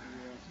 Lord.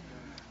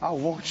 I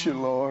want you,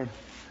 Lord.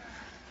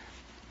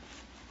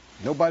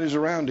 Nobody's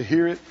around to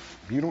hear it.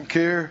 You don't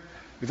care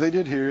if they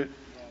did hear it.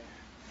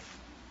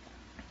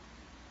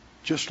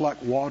 Just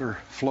like water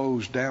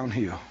flows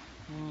downhill,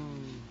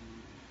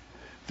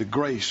 the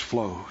grace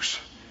flows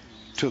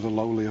to the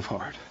lowly of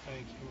heart,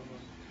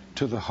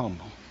 to the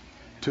humble,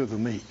 to the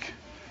meek.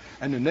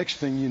 And the next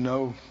thing you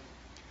know,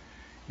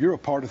 you're a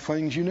part of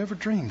things you never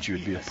dreamed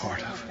you'd be a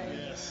part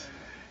of.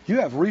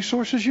 You have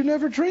resources you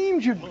never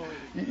dreamed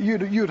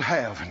you'd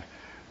have and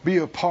be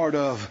a part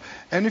of.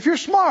 And if you're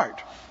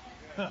smart,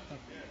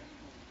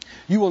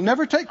 you will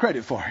never take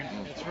credit for it.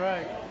 That's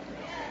right.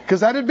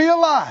 Because that'd be a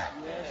lie.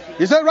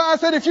 Is that right? I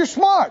said, if you're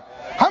smart.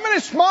 How many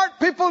smart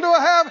people do I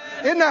have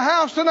in the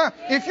house tonight?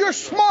 If you're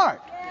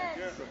smart.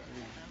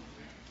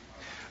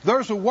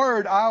 There's a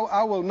word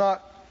I will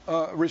not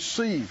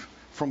receive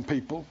from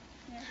people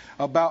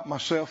about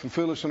myself and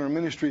Phyllis and our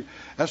ministry.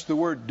 That's the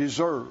word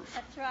deserve.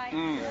 That's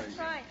right. That's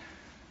right.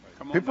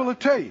 People will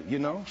tell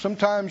you,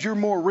 sometimes you're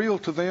more real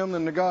to them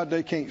than the God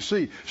they can't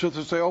see. So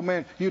they'll say, oh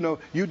man,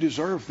 you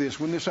deserve this.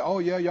 When they say, oh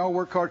yeah, y'all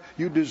work hard,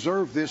 you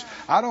deserve this.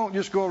 I don't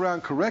just go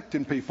around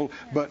correcting people,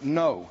 but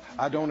no,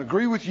 I don't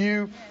agree with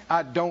you.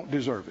 I don't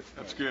deserve it.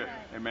 That's good.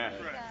 Amen.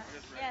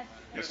 Yes.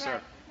 Yes,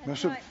 sir. I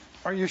said,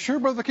 are you sure,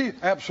 Brother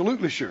Keith?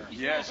 Absolutely sure.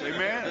 Yes,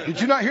 amen. Did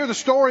you not hear the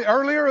story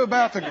earlier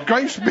about the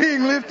grace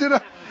being lifted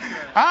up?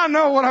 I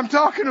know what I'm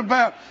talking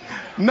about.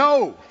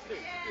 No,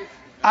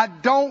 I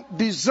don't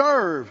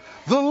deserve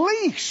the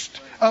least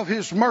of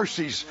His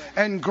mercies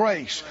and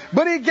grace.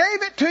 But He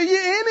gave it to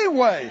you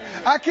anyway.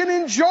 I can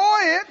enjoy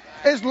it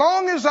as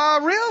long as I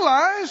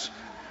realize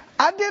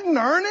I didn't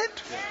earn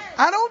it.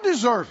 I don't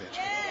deserve it.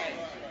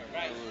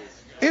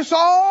 It's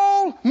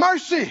all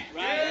mercy.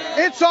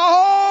 It's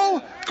all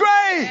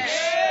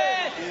grace.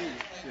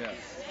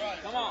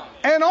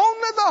 And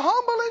only the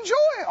humble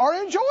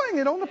are enjoying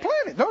it on the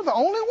planet. They're the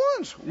only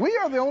ones. We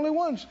are the only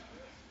ones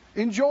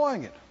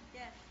enjoying it.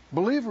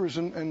 Believers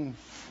and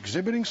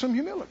exhibiting some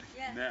humility.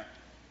 Yeah.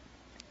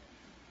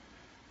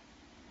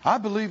 I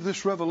believe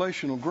this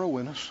revelation will grow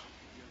in us.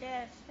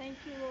 Yes. Thank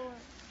you, Lord.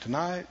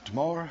 Tonight,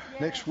 tomorrow,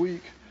 Yes. next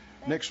week,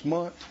 next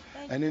month,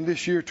 and in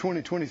this year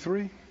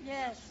 2023,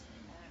 Yes.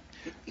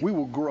 we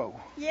will grow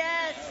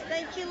Yes.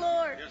 Thank you,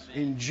 Lord.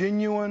 in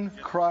genuine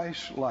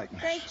Christ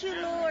likeness. Thank you,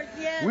 Lord.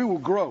 Yes. We will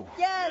grow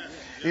Yes.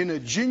 in a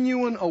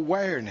genuine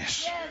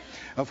awareness Yes.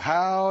 of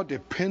how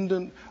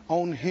dependent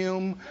on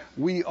Him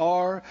we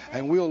are,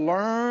 and we'll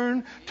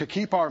learn to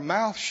keep our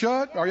mouth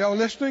shut. Are y'all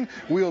listening?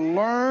 We'll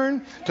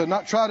learn to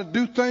not try to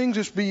do things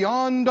that's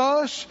beyond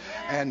us,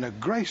 and the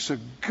grace of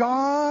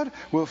God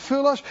will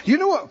fill us. You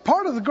know what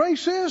part of the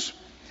grace is?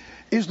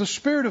 Is the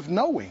spirit of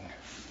knowing,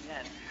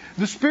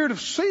 the spirit of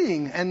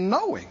seeing and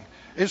knowing.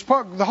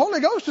 The Holy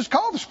Ghost is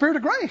called the Spirit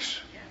of grace.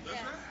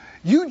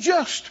 You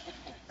just,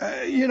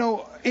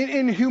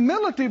 in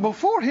humility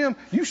before Him,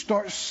 you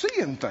start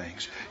seeing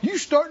things. You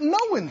start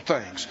knowing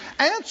things.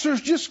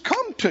 Answers just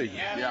come to you.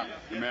 Yeah.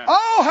 Amen.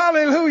 Oh,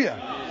 hallelujah.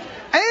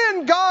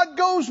 And God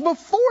goes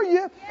before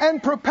you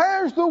and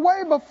prepares the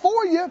way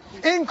before you,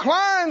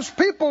 inclines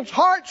people's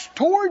hearts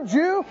towards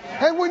you.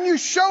 And when you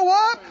show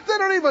up, they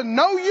don't even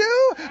know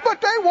you,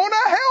 but they want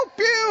to help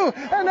you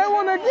and they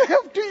want to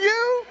give to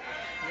you.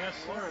 Yes,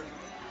 sir.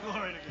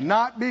 Glory to God.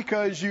 Not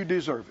because you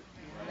deserve it.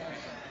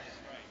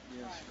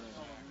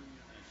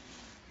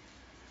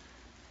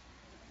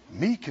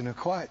 Meek and a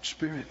quiet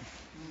spirit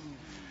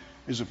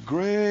is of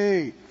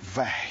great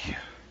value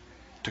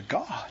to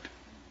God.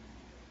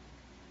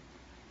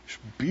 It's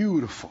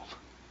beautiful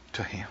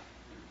to Him.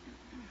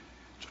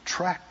 It's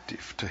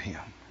attractive to Him.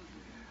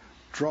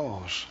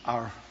 Draws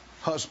our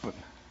husband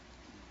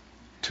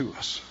to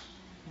us.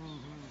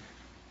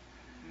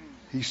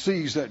 He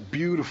sees that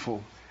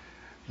beautiful,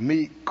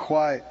 meek,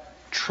 quiet,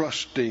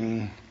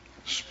 trusting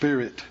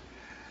spirit.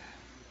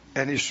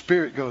 And his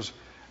spirit goes,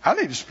 I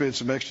need to spend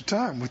some extra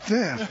time with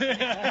them.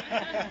 Yes,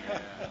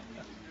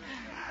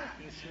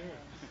 sir.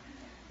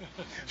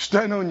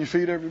 Stand on your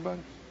feet, everybody.